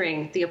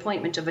considering the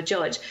appointment of a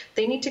judge,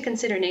 they need to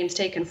consider names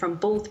taken from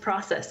both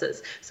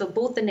processes. So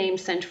both the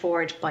names sent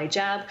forward by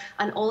JAB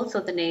and also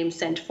the names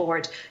sent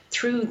forward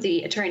through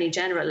the Attorney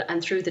General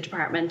and through the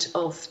Department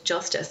of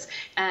Justice.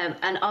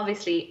 And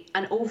obviously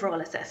an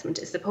overall assessment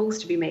is supposed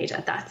to be made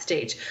at that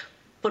stage.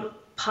 But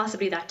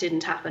possibly that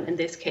didn't happen in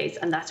this case,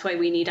 and that's why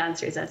we need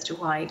answers as to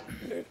why.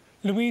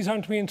 Louise,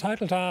 aren't we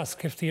entitled to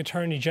ask if the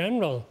Attorney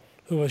General,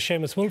 who was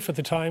Seamus Wolfe at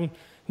the time,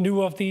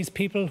 knew of these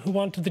people who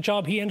wanted the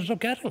job he ended up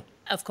getting?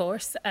 Of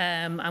course,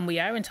 and we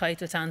are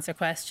entitled to answer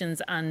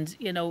questions, and,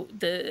 you know,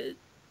 the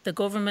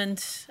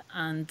government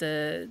and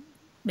the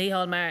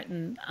Micheál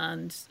Martin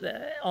and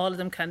all of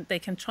them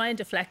can try and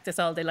deflect this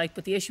all they like,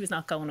 but the issue is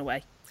not going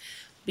away,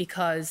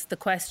 because the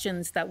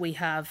questions that we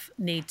have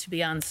need to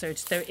be answered.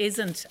 There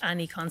isn't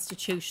any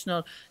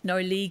constitutional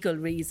nor legal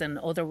reason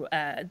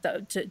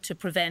to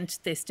prevent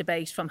this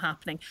debate from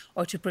happening,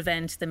 or to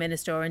prevent the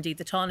Minister or indeed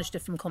the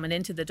Taoiseach from coming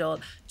into the Dáil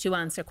to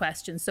answer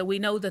questions. So we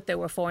know that there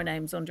were 4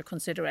 names under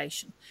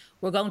consideration.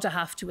 We're going to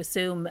have to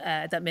assume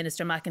that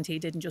Minister McEntee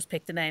didn't just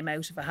pick the name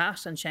out of a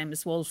hat, and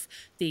Seamus Wolfe,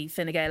 the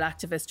Fine Gael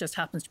activist, just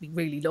happens to be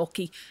really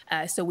lucky.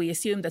 So we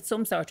assume that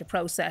some sort of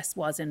process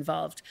was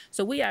involved.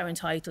 So we are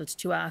entitled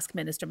to ask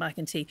Minister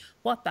McEntee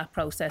what that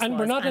process was. And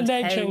we're not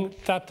alleging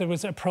that there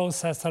was a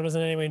process that was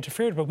in any way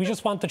interfered with. We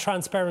just want the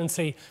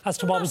transparency as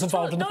to what was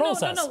involved in the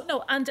process.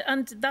 No.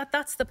 And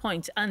that's the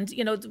point. And,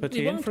 you know,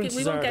 we won't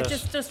get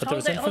just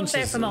hold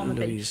there for a moment,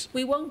 Billy.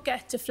 We won't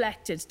get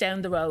deflected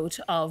down the road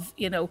of,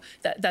 you know,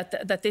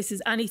 that this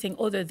is anything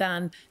other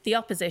than the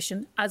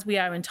opposition, as we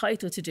are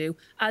entitled to do,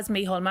 as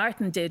Micheál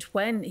Martin did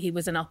when he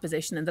was in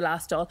opposition in the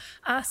last Dáil,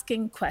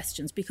 asking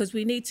questions, because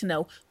we need to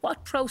know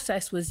what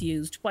process was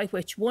used by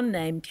which one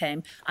name came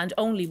name and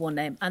only one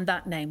name, and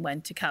that name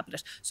went to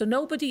Cabinet. So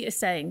nobody is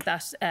saying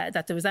that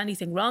that there was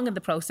anything wrong in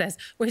the process.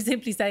 We're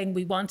simply saying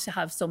we want to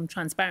have some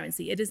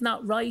transparency. It is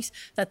not right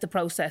that the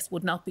process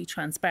would not be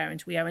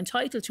transparent. We are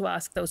entitled to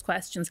ask those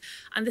questions.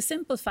 And the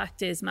simple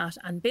fact is, Matt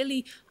and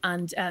Billy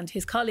and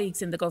his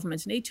colleagues in the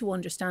government need to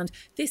understand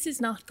this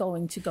is not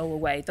going to go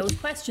away. Those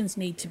questions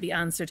need to be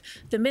answered.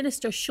 The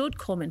Minister should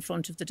come in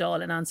front of the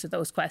Dáil and answer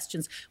those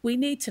questions. We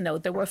need to know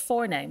there were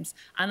 4 names.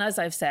 And as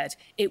I've said,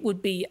 it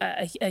would be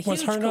a huge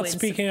Was her not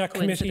speaking at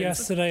committee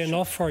yesterday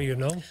enough for you,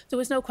 no? There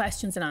was no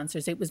questions and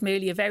answers. It was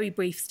merely a very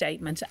brief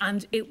statement,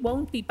 and it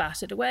won't be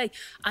batted away,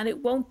 and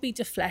it won't be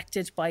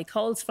deflected by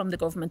calls from the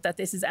government that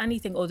this is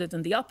anything other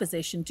than the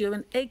opposition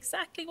doing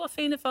exactly what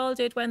Fianna Fáil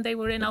did when they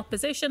were in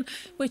opposition,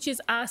 which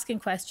is asking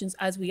questions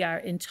as we are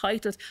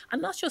entitled,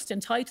 and not just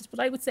entitled, but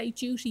I would say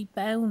duty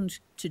bound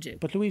to do.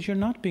 But Louise, you're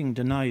not being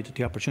denied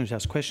the opportunity to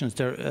ask questions.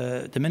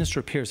 The Minister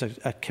appears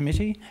at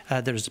committee.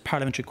 There's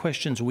parliamentary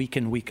questions week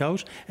in, week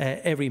out.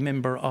 Every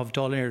member of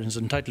Dáil Éireann is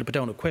entitled to put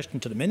down a question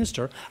to the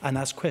Minister and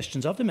ask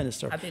questions of the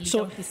Minister. Billy,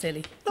 don't be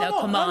silly.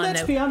 Come on,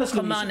 let's be honest.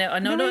 Come on now.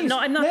 No,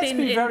 I'm not let's being...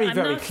 be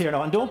very clear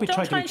now, and don't be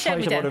trying to be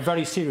trite about a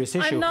very serious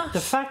issue. The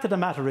fact of the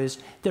matter is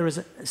there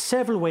is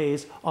several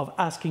ways of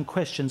asking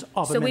questions of a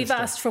Minister. So we've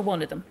asked for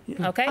one of them,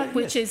 OK?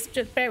 Which is,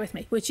 just bear with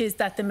me, which is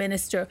that the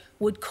Minister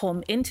would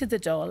come into the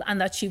Dáil and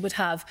that she would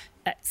have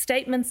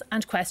statements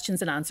and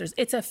questions and answers.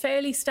 It's a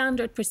fairly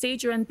standard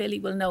procedure, and Billy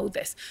will know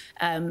this.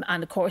 And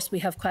of course we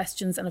have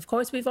questions, and of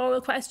course we've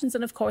oral questions,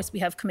 and of course we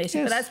have committee.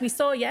 Yes. But as we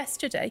saw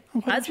yesterday,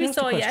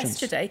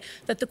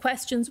 that the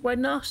questions were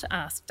not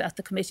asked at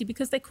the committee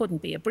because they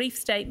couldn't be. A brief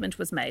statement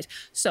was made.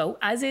 So,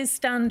 as is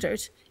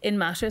standard in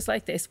matters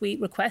like this, we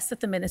request that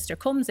the Minister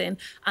comes in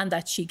and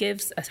that she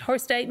gives her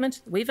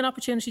statement. We have an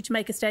opportunity to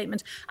make a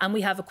statement, and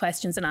we have a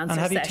questions and answers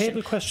session. And have you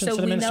tabled questions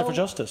to the Minister for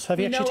Justice? Have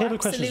you actually tabled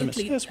questions to the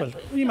Minister? Yes, well,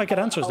 you might get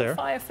answers there.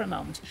 Fire for a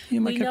moment.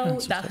 We know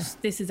that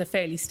this is a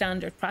fairly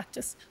standard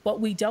practice. What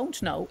we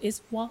don't know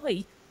is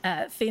why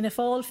Fianna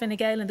Fáil, Fine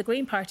Gael and the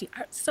Green Party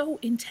are so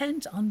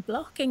intent on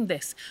blocking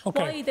this.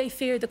 Why they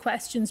fear the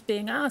questions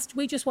being asked.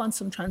 We just want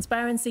some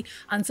transparency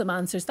and some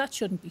answers. That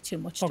shouldn't be too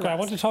much to ask. I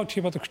want to talk to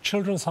you about the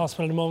Children's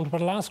Hospital in a moment,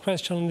 but a last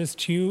question on this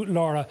to you,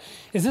 Laura.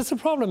 Is this a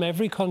problem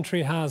every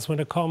country has when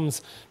it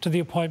comes to the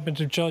appointment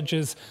of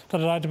judges,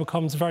 that it either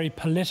becomes very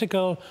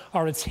political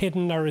or it's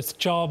hidden or it's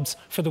jobs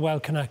for the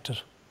well-connected?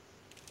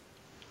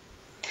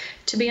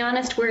 To be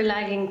honest, we're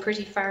lagging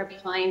pretty far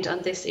behind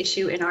on this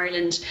issue in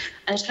Ireland,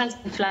 and it has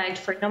been flagged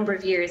for a number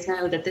of years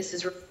now that this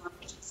is reform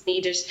that's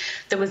needed.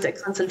 There was a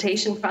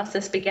consultation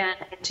process began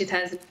in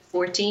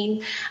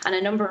 2014, and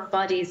a number of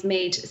bodies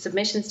made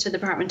submissions to the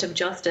Department of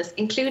Justice,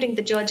 including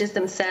the judges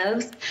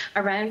themselves,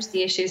 around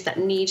the issues that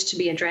need to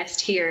be addressed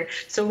here.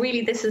 So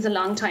really, this is a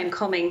long time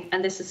coming,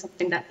 and this is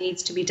something that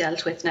needs to be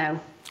dealt with now.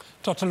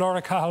 Dr.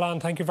 Laura Cahalan,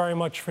 thank you very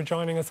much for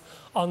joining us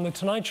on The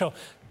Tonight Show.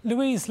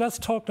 Louise, let's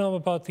talk now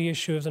about the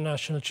issue of the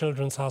National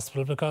Children's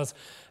Hospital, because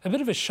a bit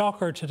of a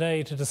shocker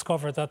today to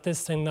discover that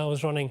this thing now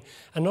is running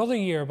another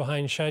year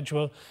behind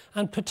schedule,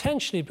 and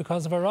potentially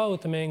because of a row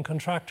with the main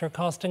contractor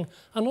costing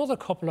another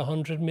couple of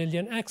 $100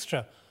 million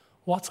extra.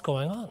 What's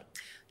going on?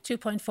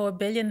 2.4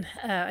 billion,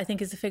 I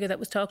think, is the figure that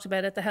was talked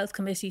about at the Health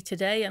Committee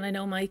today. And I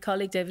know my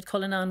colleague David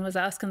Cullinan was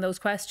asking those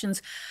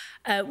questions.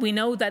 We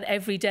know that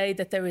every day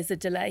that there is a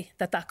delay,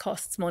 that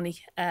costs money.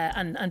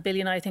 And Billy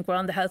and I think were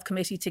on the Health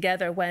Committee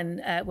together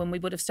when we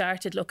would have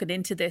started looking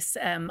into this.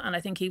 And I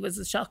think he was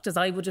as shocked as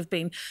I would have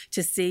been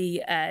to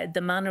see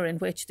the manner in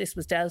which this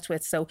was dealt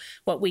with. So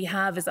what we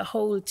have is a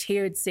whole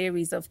tiered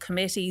series of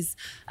committees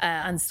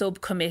and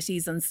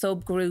subcommittees and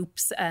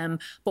subgroups.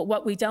 But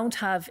what we don't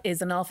have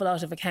is an awful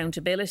lot of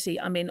accountability.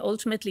 I mean,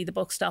 ultimately, the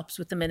buck stops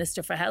with the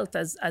Minister for Health,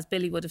 as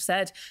Billy would have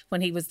said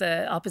when he was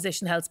the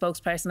opposition health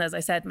spokesperson, as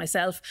I said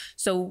myself.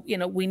 So,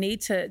 we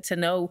need to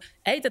know,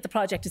 A, that the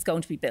project is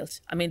going to be built.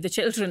 I mean, the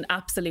children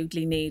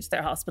absolutely need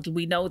their hospital.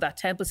 We know that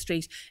Temple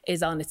Street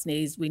is on its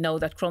knees. We know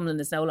that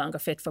Crumlin is no longer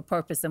fit for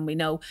purpose. And we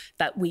know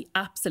that we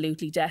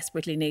absolutely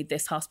desperately need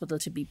this hospital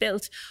to be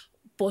built.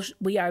 But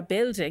we are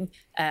building,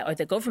 or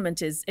the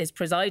government is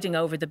presiding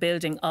over the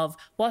building of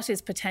what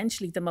is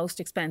potentially the most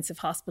expensive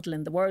hospital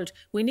in the world.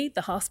 We need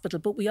the hospital,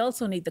 but we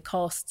also need the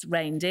costs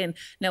reined in.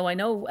 Now, I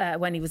know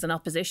when he was in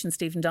opposition,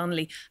 Stephen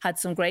Donnelly had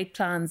some great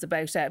plans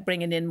about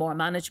bringing in more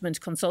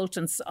management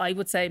consultants. I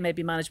would say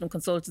maybe management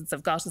consultants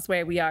have got us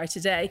where we are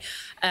today.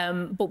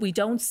 But we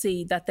don't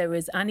see that there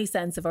is any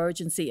sense of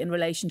urgency in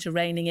relation to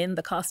reining in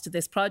the cost of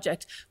this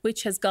project,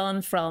 which has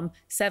gone from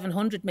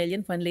 700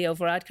 million when Leo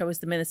Varadkar was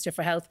the Minister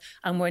for Health,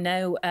 and we're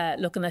now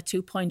looking at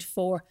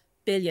 2.4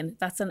 billion.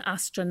 That's an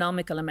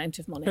astronomical amount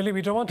of money. Billy,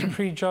 we don't want to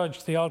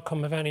prejudge the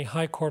outcome of any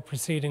High Court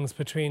proceedings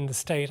between the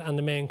state and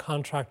the main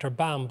contractor,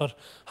 BAM, but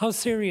how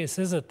serious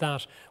is it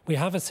that we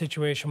have a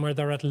situation where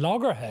they're at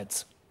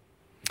loggerheads?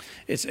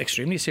 It's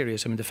extremely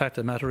serious. I mean, the fact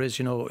of the matter is,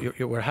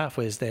 we're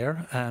halfway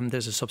there.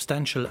 There's a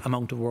substantial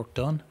amount of work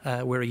done.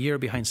 We're a year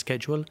behind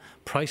schedule.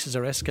 Prices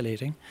are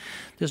escalating.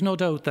 There's no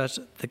doubt that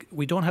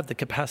we don't have the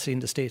capacity in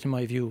the state, in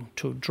my view,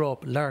 to draw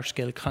up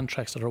large-scale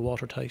contracts that are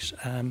watertight.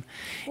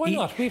 Why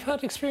not? We've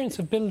had experience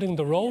of building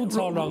the roads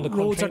all around the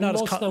country.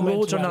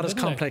 Roads are not as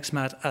complex,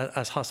 Matt,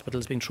 as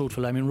hospitals, being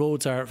truthful. I mean,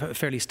 roads are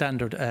fairly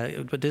standard,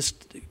 but this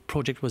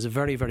project was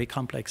very, very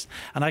complex.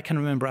 And I can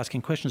remember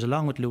asking questions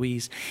along with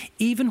Louise.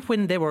 Even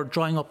when they were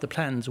drawing up the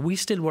plans, we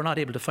still were not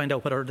able to find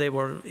out whether they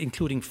were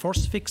including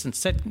first fix and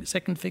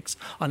second fix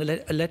on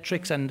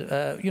electrics and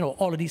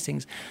all of these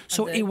things.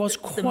 So it was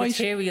quite,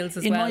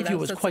 in my view, it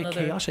was quite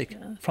chaotic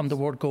from the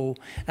word go.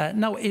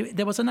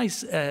 There was a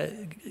nice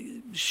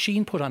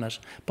sheen put on it,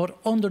 but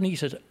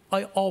underneath it,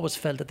 I always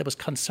felt that there was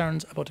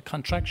concerns about the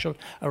contractual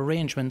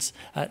arrangements,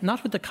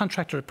 not with the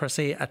contractor per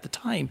se at the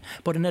time,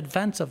 but in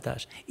advance of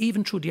that,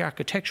 even through the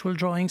architectural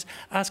drawings,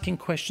 asking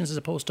questions as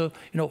opposed to,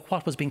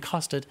 what was being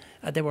costed,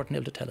 they weren't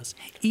able to tell us.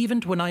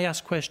 Even when I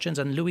asked questions,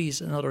 and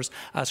Louise and others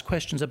asked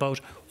questions about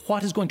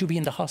what is going to be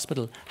in the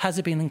hospital, has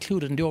it been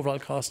included in the overall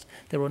cost,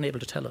 they were unable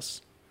to tell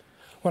us.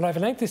 Well, I have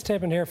a lengthy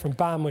statement here from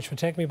BAM, which would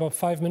take me about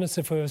 5 minutes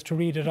if I was to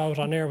read it out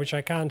on air, which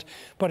I can't.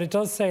 But it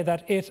does say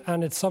that it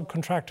and its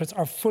subcontractors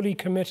are fully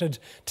committed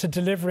to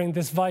delivering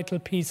this vital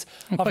piece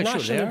of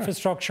national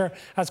infrastructure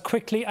as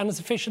quickly and as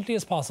efficiently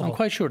as possible. I'm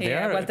quite sure they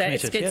are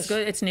committed. It's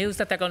good. It's news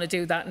that they're going to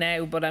do that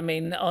now. But I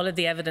mean, all of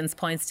the evidence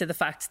points to the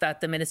fact that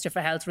the Minister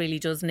for Health really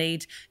does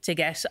need to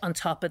get on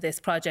top of this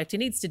project. He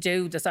needs to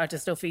do the sort of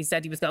stuff he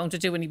said he was going to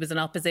do when he was in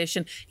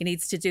opposition. He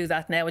needs to do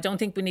that now. I don't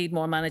think we need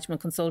more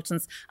management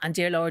consultants. And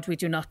dear Lord, we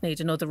do not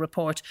need another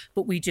report,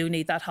 but we do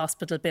need that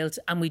hospital built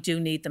and we do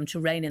need them to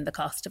rein in the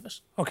cost of it.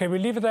 OK, we'll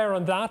leave it there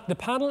on that. The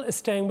panel is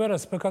staying with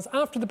us because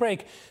after the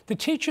break, the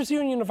Teachers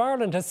Union of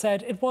Ireland has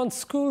said it wants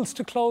schools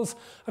to close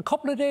a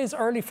couple of days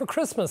early for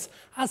Christmas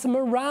as a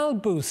morale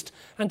boost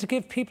and to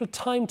give people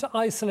time to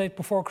isolate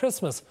before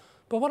Christmas.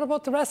 But what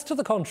about the rest of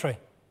the country?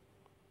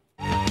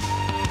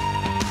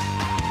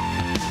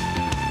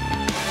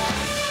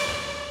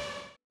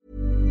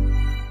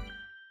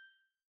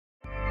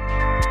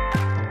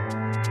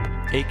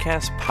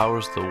 Acast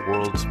powers the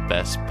world's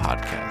best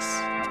podcasts.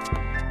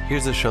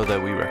 Here's a show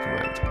that we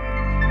recommend.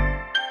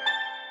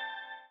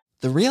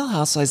 The Real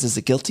Housewives is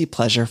a guilty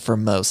pleasure for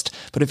most,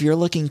 but if you're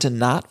looking to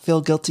not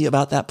feel guilty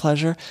about that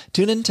pleasure,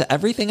 tune in to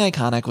Everything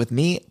Iconic with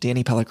me,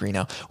 Danny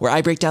Pellegrino, where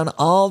I break down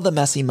all the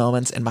messy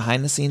moments and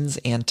behind-the-scenes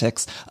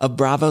antics of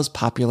Bravo's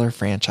popular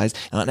franchise.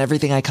 And on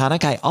Everything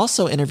Iconic, I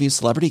also interview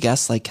celebrity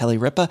guests like Kelly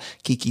Ripa,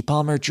 Keke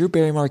Palmer, Drew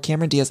Barrymore,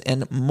 Cameron Diaz,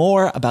 and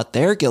more about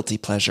their guilty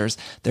pleasures,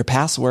 their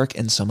past work,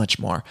 and so much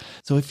more.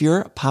 So if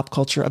you're pop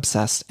culture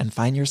obsessed and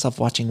find yourself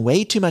watching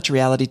way too much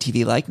reality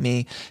TV like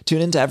me,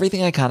 tune in to Everything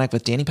Iconic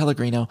with Danny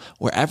Pellegrino,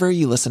 wherever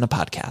you listen to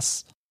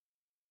podcasts.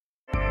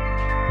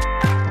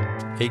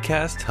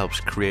 Acast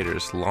helps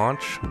creators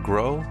launch,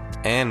 grow,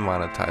 and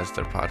monetize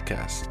their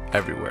podcasts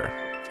everywhere.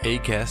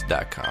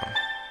 Acast.com.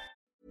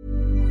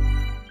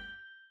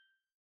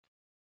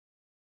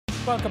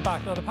 Welcome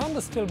back. Now, the panel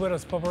is still with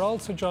us, but we're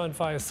also joined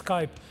via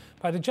Skype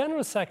by the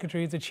General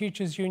Secretary of the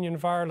Teachers Union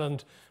of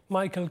Ireland,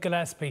 Michael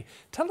Gillespie.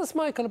 Tell us,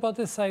 Michael, about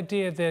this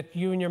idea that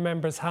you and your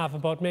members have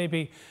about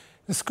maybe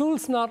the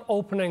schools not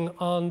opening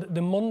on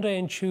the Monday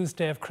and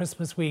Tuesday of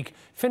Christmas week,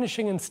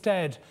 finishing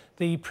instead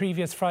the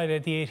previous Friday,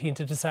 the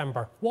 18th of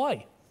December.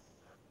 Why?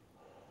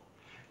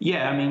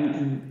 Yeah, I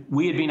mean,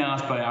 we had been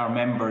asked by our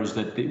members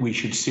that we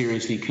should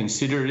seriously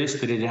consider this,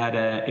 that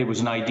it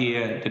was an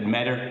idea that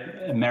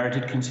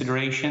merited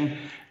consideration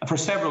for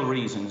several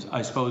reasons.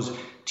 I suppose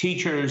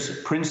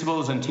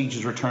principals and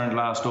teachers returned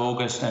last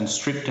August and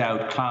stripped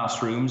out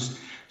classrooms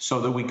so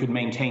that we could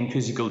maintain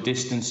physical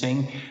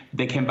distancing.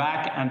 They came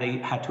back and they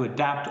had to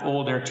adapt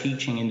all their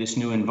teaching in this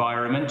new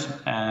environment,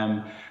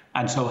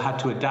 and so had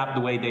to adapt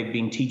the way they've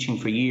been teaching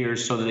for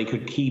years so that they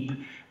could keep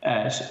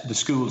the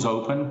schools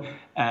open.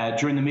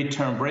 During the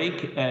midterm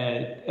break,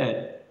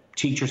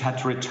 teachers had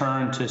to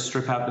return to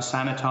strip out the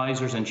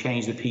sanitizers and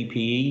change the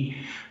PPE.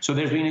 So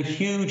there's been a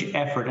huge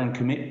effort and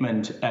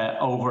commitment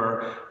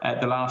over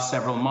the last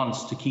several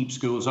months to keep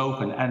schools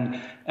open.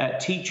 And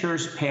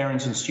teachers,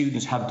 parents and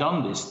students have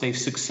done this. They've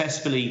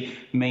successfully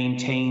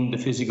maintained the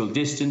physical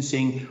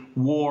distancing,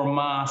 wore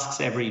masks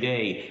every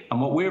day.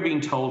 And what we're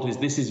being told is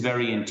this is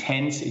very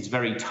intense, it's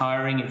very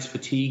tiring, it's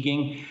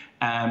fatiguing.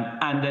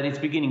 And that it's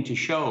beginning to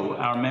show.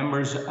 Our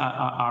members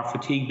are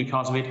fatigued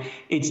because of it.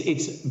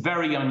 It's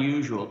very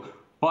unusual,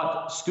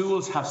 but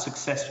schools have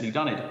successfully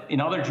done it. In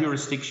other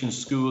jurisdictions,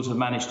 schools have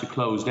managed to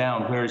close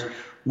down, whereas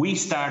we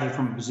started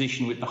from a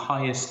position with the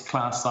highest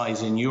class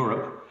size in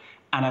Europe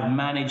and have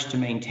managed to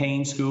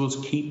maintain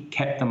schools,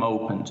 kept them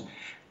opened.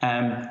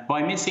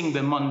 By missing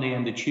the Monday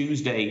and the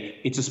Tuesday,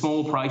 it's a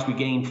small price. We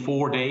gained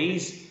 4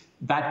 days.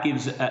 That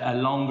gives a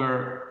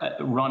longer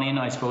run-in,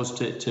 I suppose,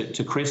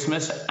 to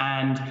Christmas,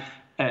 and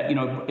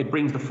it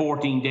brings the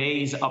 14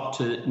 days up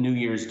to New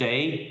Year's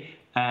Day.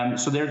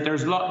 So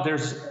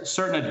there's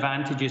certain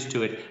advantages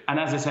to it. And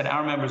as I said,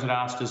 our members had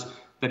asked us,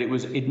 that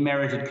it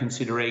merited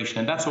consideration,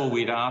 and that's all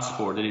we'd asked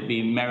for, that it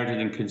be merited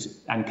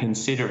and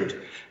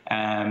considered,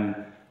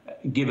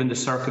 given the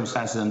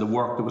circumstances and the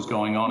work that was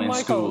going on in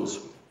schools.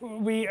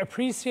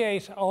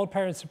 All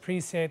parents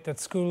appreciate that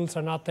schools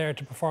are not there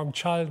to perform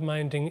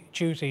childminding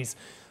duties,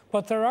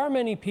 but there are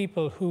many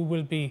people who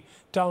will be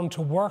down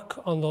to work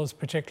on those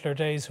particular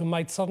days who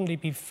might suddenly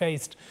be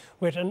faced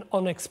with an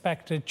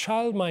unexpected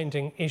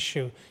childminding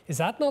issue. Is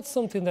that not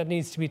something that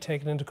needs to be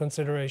taken into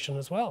consideration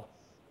as well?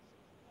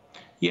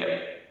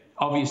 Yeah,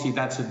 obviously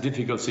that's a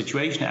difficult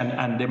situation,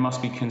 and there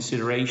must be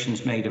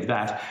considerations made of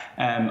that.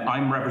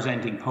 I'm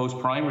representing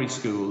post-primary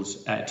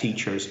schools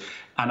teachers,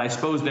 and I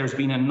suppose there's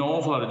been an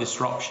awful lot of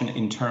disruption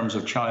in terms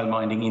of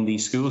childminding in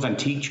these schools, and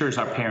teachers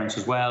are parents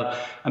as well.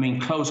 I mean,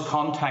 close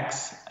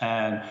contacts,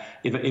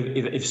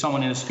 if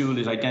someone in a school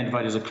is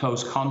identified as a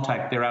close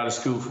contact, they're out of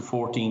school for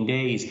 14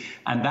 days,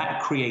 and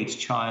that creates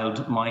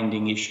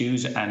childminding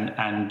issues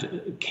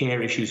and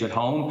care issues at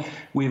home.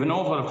 We have an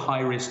awful lot of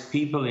high-risk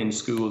people in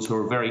schools who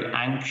are very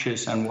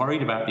anxious and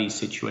worried about these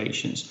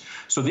situations.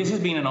 So this has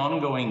been an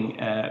ongoing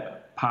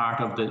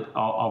part of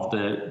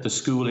the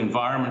school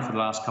environment for the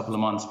last couple of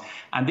months,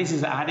 and this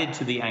has added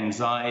to the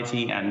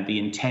anxiety and the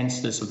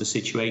intenseness of the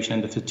situation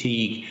and the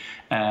fatigue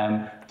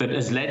that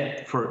has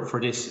led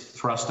for us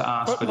to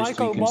ask for this to be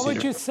considered. What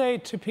would you say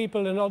to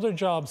people in other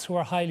jobs who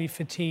are highly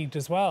fatigued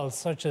as well,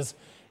 such as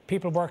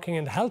people working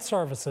in health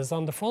services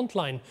on the front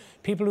line,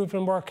 people who've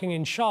been working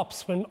in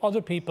shops when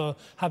other people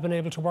have been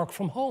able to work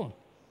from home?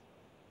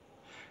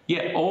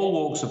 Yeah, all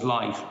walks of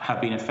life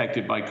have been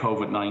affected by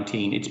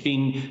COVID-19. It's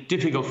been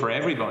difficult for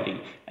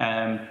everybody.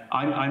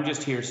 I'm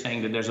just here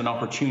saying that there's an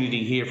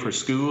opportunity here for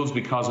schools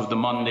because of the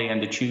Monday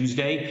and the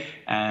Tuesday.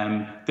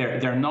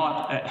 They're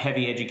not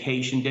heavy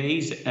education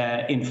days.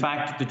 In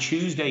fact, the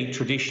Tuesday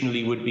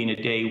traditionally would have been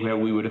a day where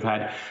we would have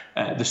had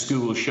the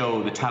school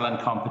show, the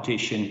talent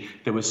competition.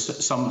 There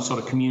was some sort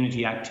of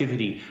community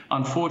activity.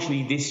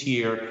 Unfortunately, this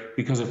year,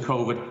 because of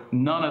COVID,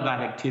 none of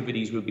that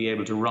activities will be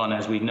able to run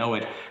as we know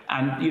it.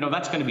 And,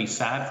 that's going to be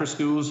sad for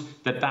schools,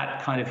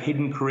 that kind of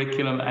hidden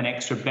curriculum and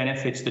extra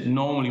benefits that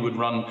normally would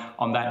run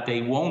on that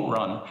day won't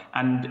run.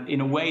 And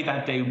in a way,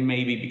 that day,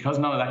 maybe because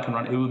none of that can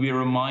run, it will be a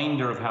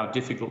reminder of how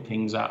difficult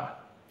things are.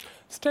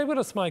 Stay with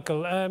us,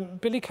 Michael.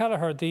 Billy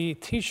Kelleher, the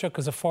Taoiseach,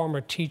 is a former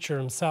teacher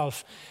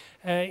himself.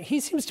 He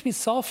seems to be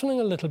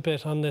softening a little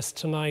bit on this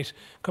tonight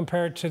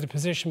compared to the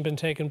position been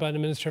taken by the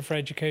Minister for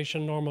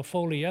Education, Norma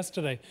Foley,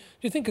 yesterday. Do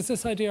you think is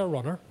this idea a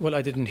runner? Well,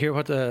 I didn't hear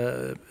what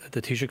the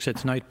Taoiseach said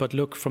tonight, but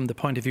look, from the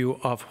point of view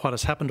of what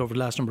has happened over the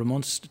last number of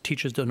months,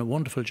 teachers done a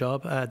wonderful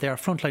job. They are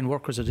frontline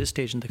workers at this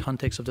stage in the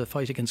context of the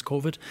fight against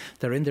COVID.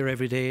 They're in there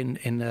every day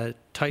in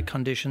tight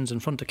conditions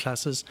in front of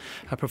classes,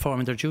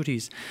 performing their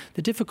duties.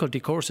 The difficulty,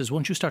 of course, is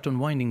once you start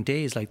unwinding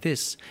days like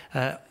this,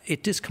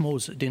 it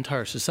discommodes the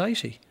entire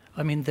society.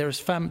 I mean, there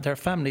are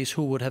families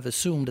who would have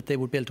assumed that they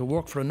would be able to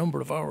work for a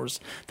number of hours,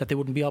 that they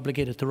wouldn't be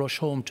obligated to rush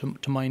home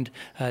to mind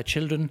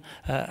children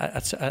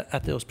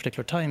at those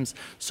particular times.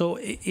 So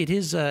it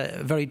is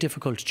very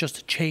difficult just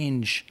to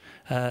change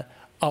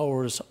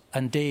hours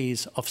and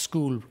days of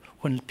school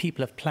when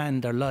people have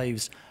planned their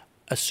lives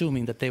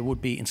assuming that they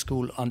would be in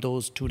school on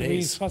those 2 days.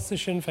 Louise, what's the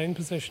Sinn Féin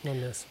position on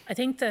this? I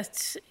think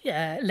that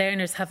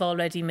learners have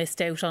already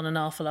missed out on an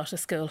awful lot of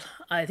school.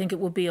 I think it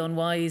would be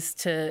unwise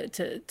to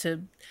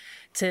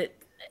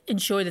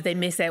ensure that they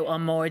miss out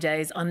on more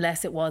days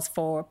unless it was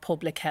for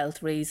public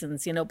health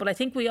reasons, But I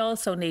think we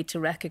also need to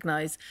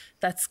recognise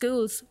that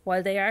schools,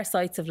 while they are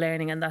sites of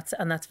learning, and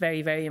that's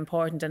very, very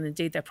important, and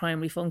indeed their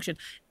primary function,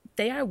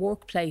 they are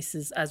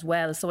workplaces as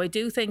well. So I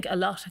do think a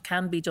lot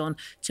can be done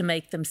to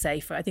make them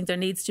safer. I think there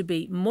needs to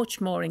be much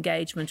more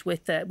engagement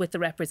with the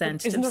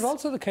representatives. Isn't it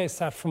also the case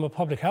that from a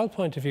public health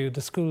point of view,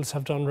 the schools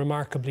have done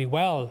remarkably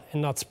well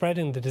in not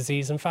spreading the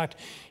disease? In fact,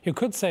 you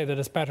could say that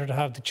it's better to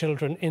have the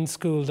children in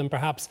school than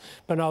perhaps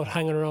been out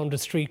hanging around the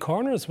street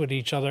corners with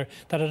each other,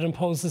 that it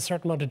imposes a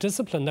certain amount of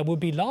discipline that would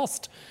be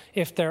lost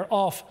if they're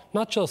off,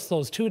 not just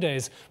those 2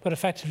 days, but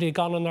effectively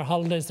gone on their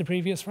holidays the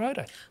previous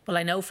Friday. Well,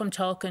 I know from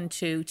talking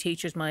to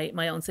teachers,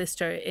 my own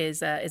sister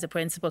is a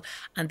principal,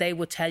 and they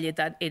would tell you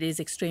that it is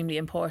extremely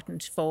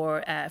important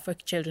for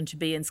children to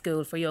be in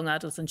school, for young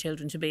adults and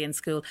children to be in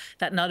school,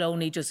 that not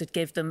only does it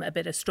give them a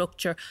bit of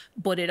structure,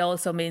 but it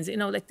also means,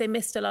 they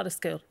missed a lot of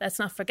school. Let's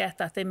not forget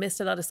that. They missed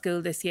a lot of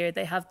school this year.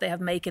 They have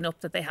making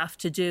up that they have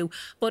to do,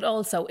 but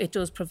also it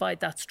does provide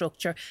that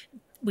structure.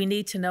 We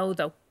need to know,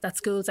 though, that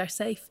schools are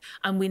safe,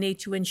 and we need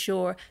to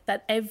ensure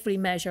that every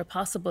measure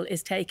possible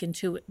is taken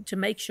to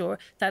make sure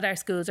that our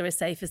schools are as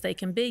safe as they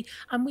can be.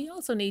 And we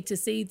also need to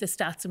see the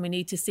stats, and we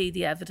need to see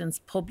the evidence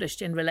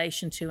published in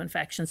relation to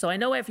infection. So I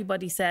know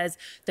everybody says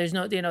there's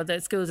no,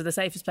 the schools are the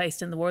safest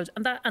place in the world,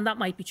 and that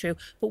might be true,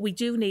 but we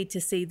do need to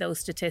see those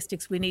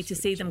statistics. We need to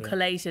see them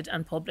collated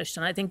and published,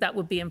 and I think that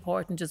would be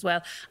important as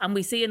well. And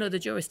we see in other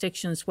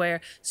jurisdictions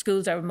where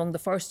schools are among the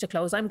first to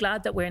close. I'm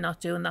glad that we're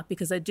not doing that,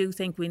 because I do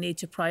think we need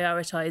to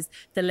prioritise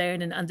the the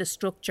learning and the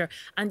structure.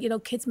 And, you know,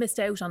 kids missed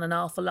out on an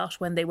awful lot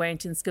when they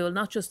weren't in school,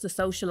 not just the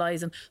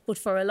socialising, but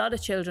for a lot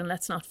of children,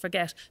 let's not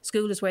forget,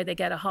 school is where they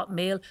get a hot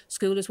meal,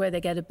 school is where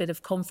they get a bit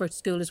of comfort,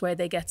 school is where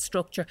they get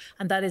structure,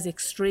 and that is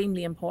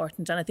extremely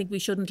important. And I think we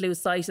shouldn't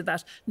lose sight of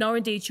that, nor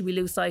indeed should we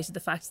lose sight of the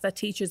fact that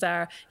teachers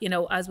are, you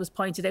know, as was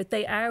pointed out,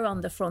 they are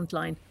on the front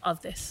line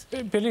of this.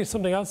 Billy,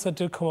 something else that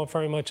did come up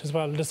very much as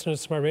well,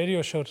 listeners to my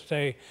radio show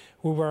today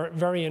who were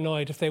very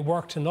annoyed if they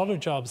worked in other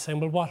jobs, saying,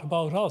 well, what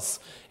about us?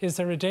 Is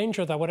there a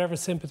danger that whatever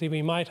sympathy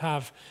we might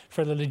have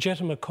for the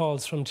legitimate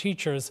calls from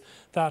teachers,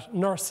 that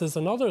nurses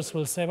and others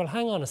will say, well,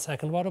 hang on a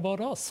second, what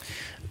about us?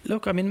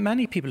 Look, I mean,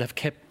 many people have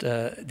kept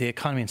the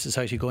economy and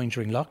society going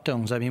during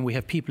lockdowns. I mean, we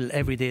have people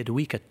every day of the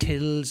week at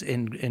tills,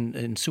 in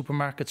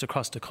supermarkets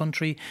across the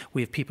country.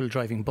 We have people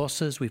driving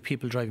buses. We have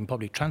people driving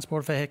public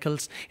transport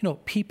vehicles. You know,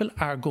 people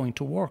are going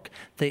to work.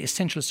 The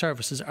essential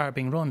services are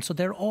being run. So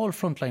they're all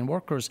frontline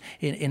workers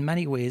in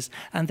many ways,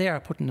 and they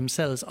are putting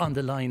themselves on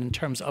the line in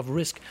terms of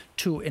risk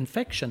to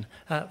infection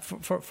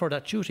for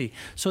that duty.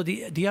 So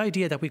the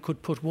idea that we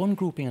could put one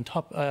grouping on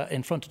top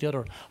in front of the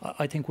other,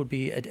 I think would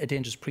be a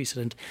dangerous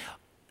precedent.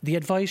 The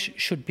advice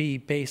should be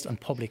based on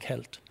public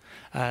health.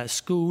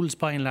 Schools,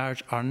 by and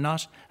large, are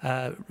not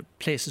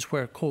places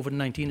where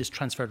COVID-19 is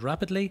transferred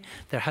rapidly.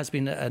 There has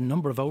been a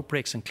number of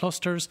outbreaks and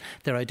clusters.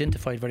 They're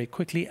identified very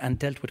quickly and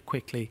dealt with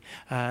quickly.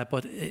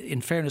 But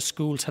in fairness,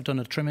 schools have done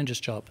a tremendous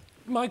job.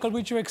 Michael,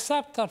 would you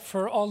accept that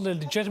for all the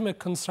legitimate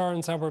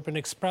concerns that were being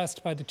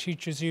expressed by the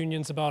teachers'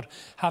 unions about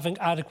having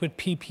adequate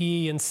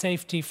PPE and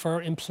safety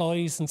for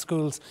employees in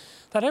schools,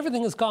 that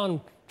everything has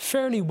gone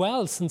fairly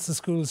well since the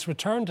schools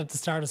returned at the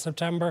start of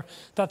September,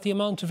 that the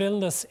amount of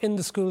illness in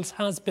the schools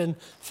has been,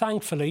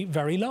 thankfully,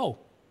 very low?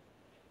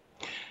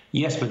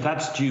 Yes, but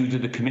that's due to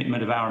the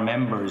commitment of our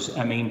members.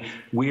 I mean,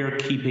 we're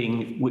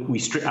keeping,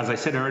 as I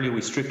said earlier,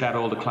 we stripped out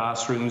all the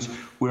classrooms.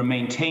 We're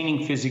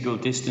maintaining physical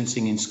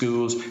distancing in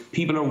schools.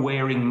 People are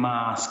wearing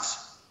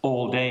masks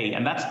all day,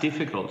 and that's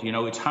difficult. You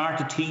know, it's hard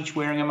to teach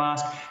wearing a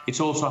mask. It's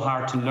also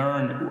hard to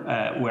learn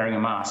wearing a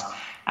mask.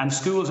 And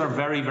schools are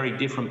very, very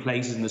different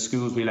places than the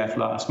schools we left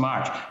last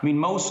March. I mean,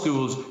 most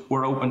schools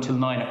were open till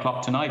 9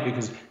 o'clock tonight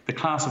because the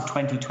class of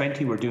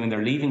 2020 were doing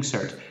their Leaving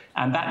Cert.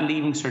 And that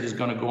Leaving Cert is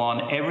going to go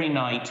on every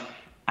night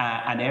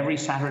and every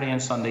Saturday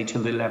and Sunday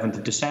till the 11th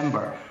of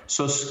December.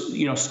 So,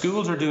 you know,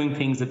 schools are doing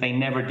things that they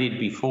never did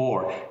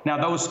before.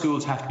 Now, those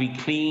schools have to be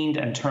cleaned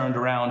and turned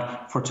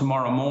around for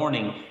tomorrow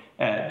morning,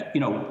 you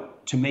know,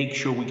 to make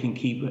sure we can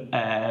keep,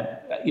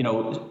 you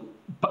know,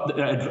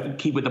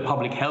 keep with the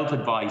public health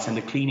advice and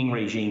the cleaning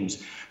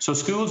regimes. So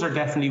schools are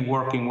definitely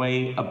working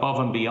way above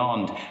and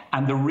beyond.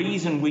 And the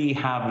reason we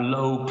have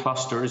low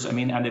clusters, I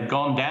mean, and they've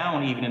gone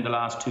down even in the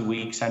last 2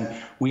 weeks, and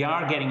we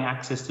are getting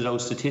access to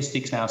those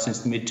statistics now since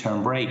the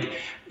midterm break.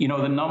 You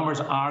know, the numbers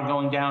are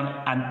going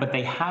down, but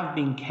they have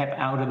been kept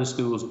out of the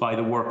schools by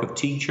the work of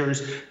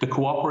teachers, the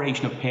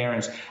cooperation of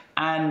parents,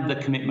 and the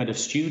commitment of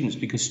students,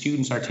 because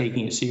students are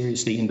taking it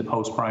seriously in the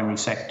post-primary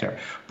sector.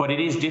 But it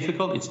is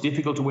difficult. It's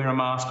difficult to wear a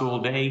mask all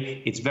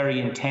day. It's very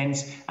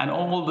intense. And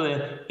all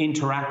the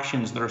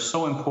interactions that are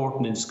so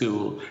important in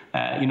school,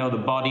 you know, the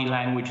body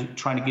language,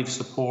 trying to give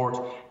support,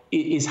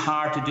 is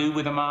hard to do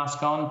with a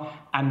mask on.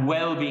 And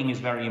well-being is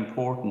very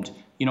important.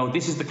 You know,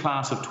 this is the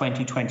class of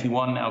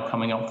 2021 now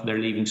coming up for their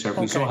Leaving Cert.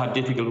 We saw how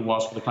difficult it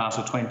was for the class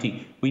of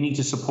 20. We need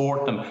to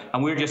support them.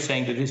 And we're just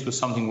saying that this was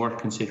something worth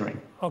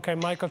considering. OK,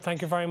 Michael,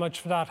 thank you very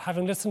much for that.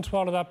 Having listened to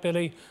all of that,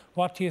 Billy,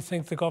 what do you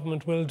think the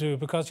government will do?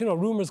 Because, you know,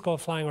 rumours go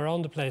flying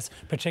around the place,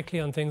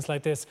 particularly on things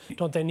like this.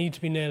 Don't they need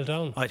to be nailed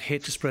down? I'd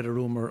hate to spread a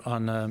rumour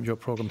on your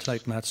programme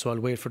tonight, Matt, so I'll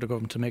wait for the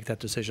government to make that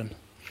decision.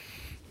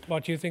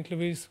 What do you think,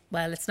 Louise?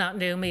 Well, it's not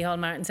new. Micheál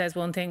Martin says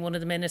one thing, one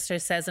of the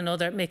ministers says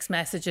another. Mixed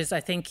messages. I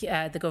think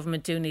the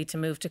government do need to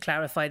move to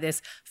clarify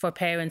this for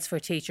parents, for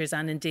teachers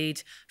and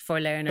indeed for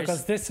learners.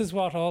 Because this is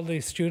what all the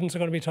students are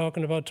going to be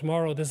talking about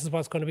tomorrow. This is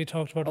what's going to be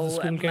talked about at the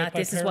school gate Matt, by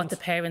this parents. is what the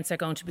parents are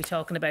going to be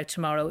talking about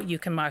tomorrow. You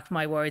can mark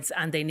my words,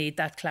 and they need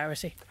that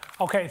clarity.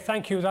 OK,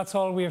 thank you. That's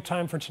all we have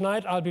time for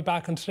tonight. I'll be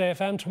back on Today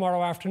FM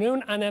tomorrow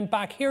afternoon and then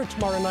back here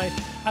tomorrow night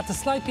at the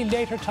slightly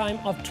later time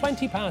of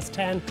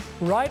 10:20,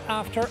 right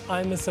after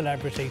I'm a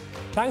Celebrity.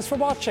 Thanks for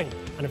watching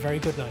and a very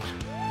good night.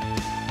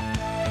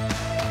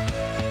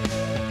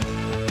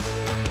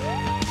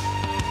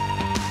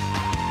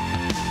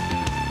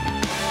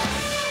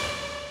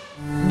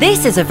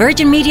 This is a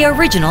Virgin Media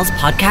Originals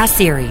podcast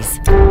series.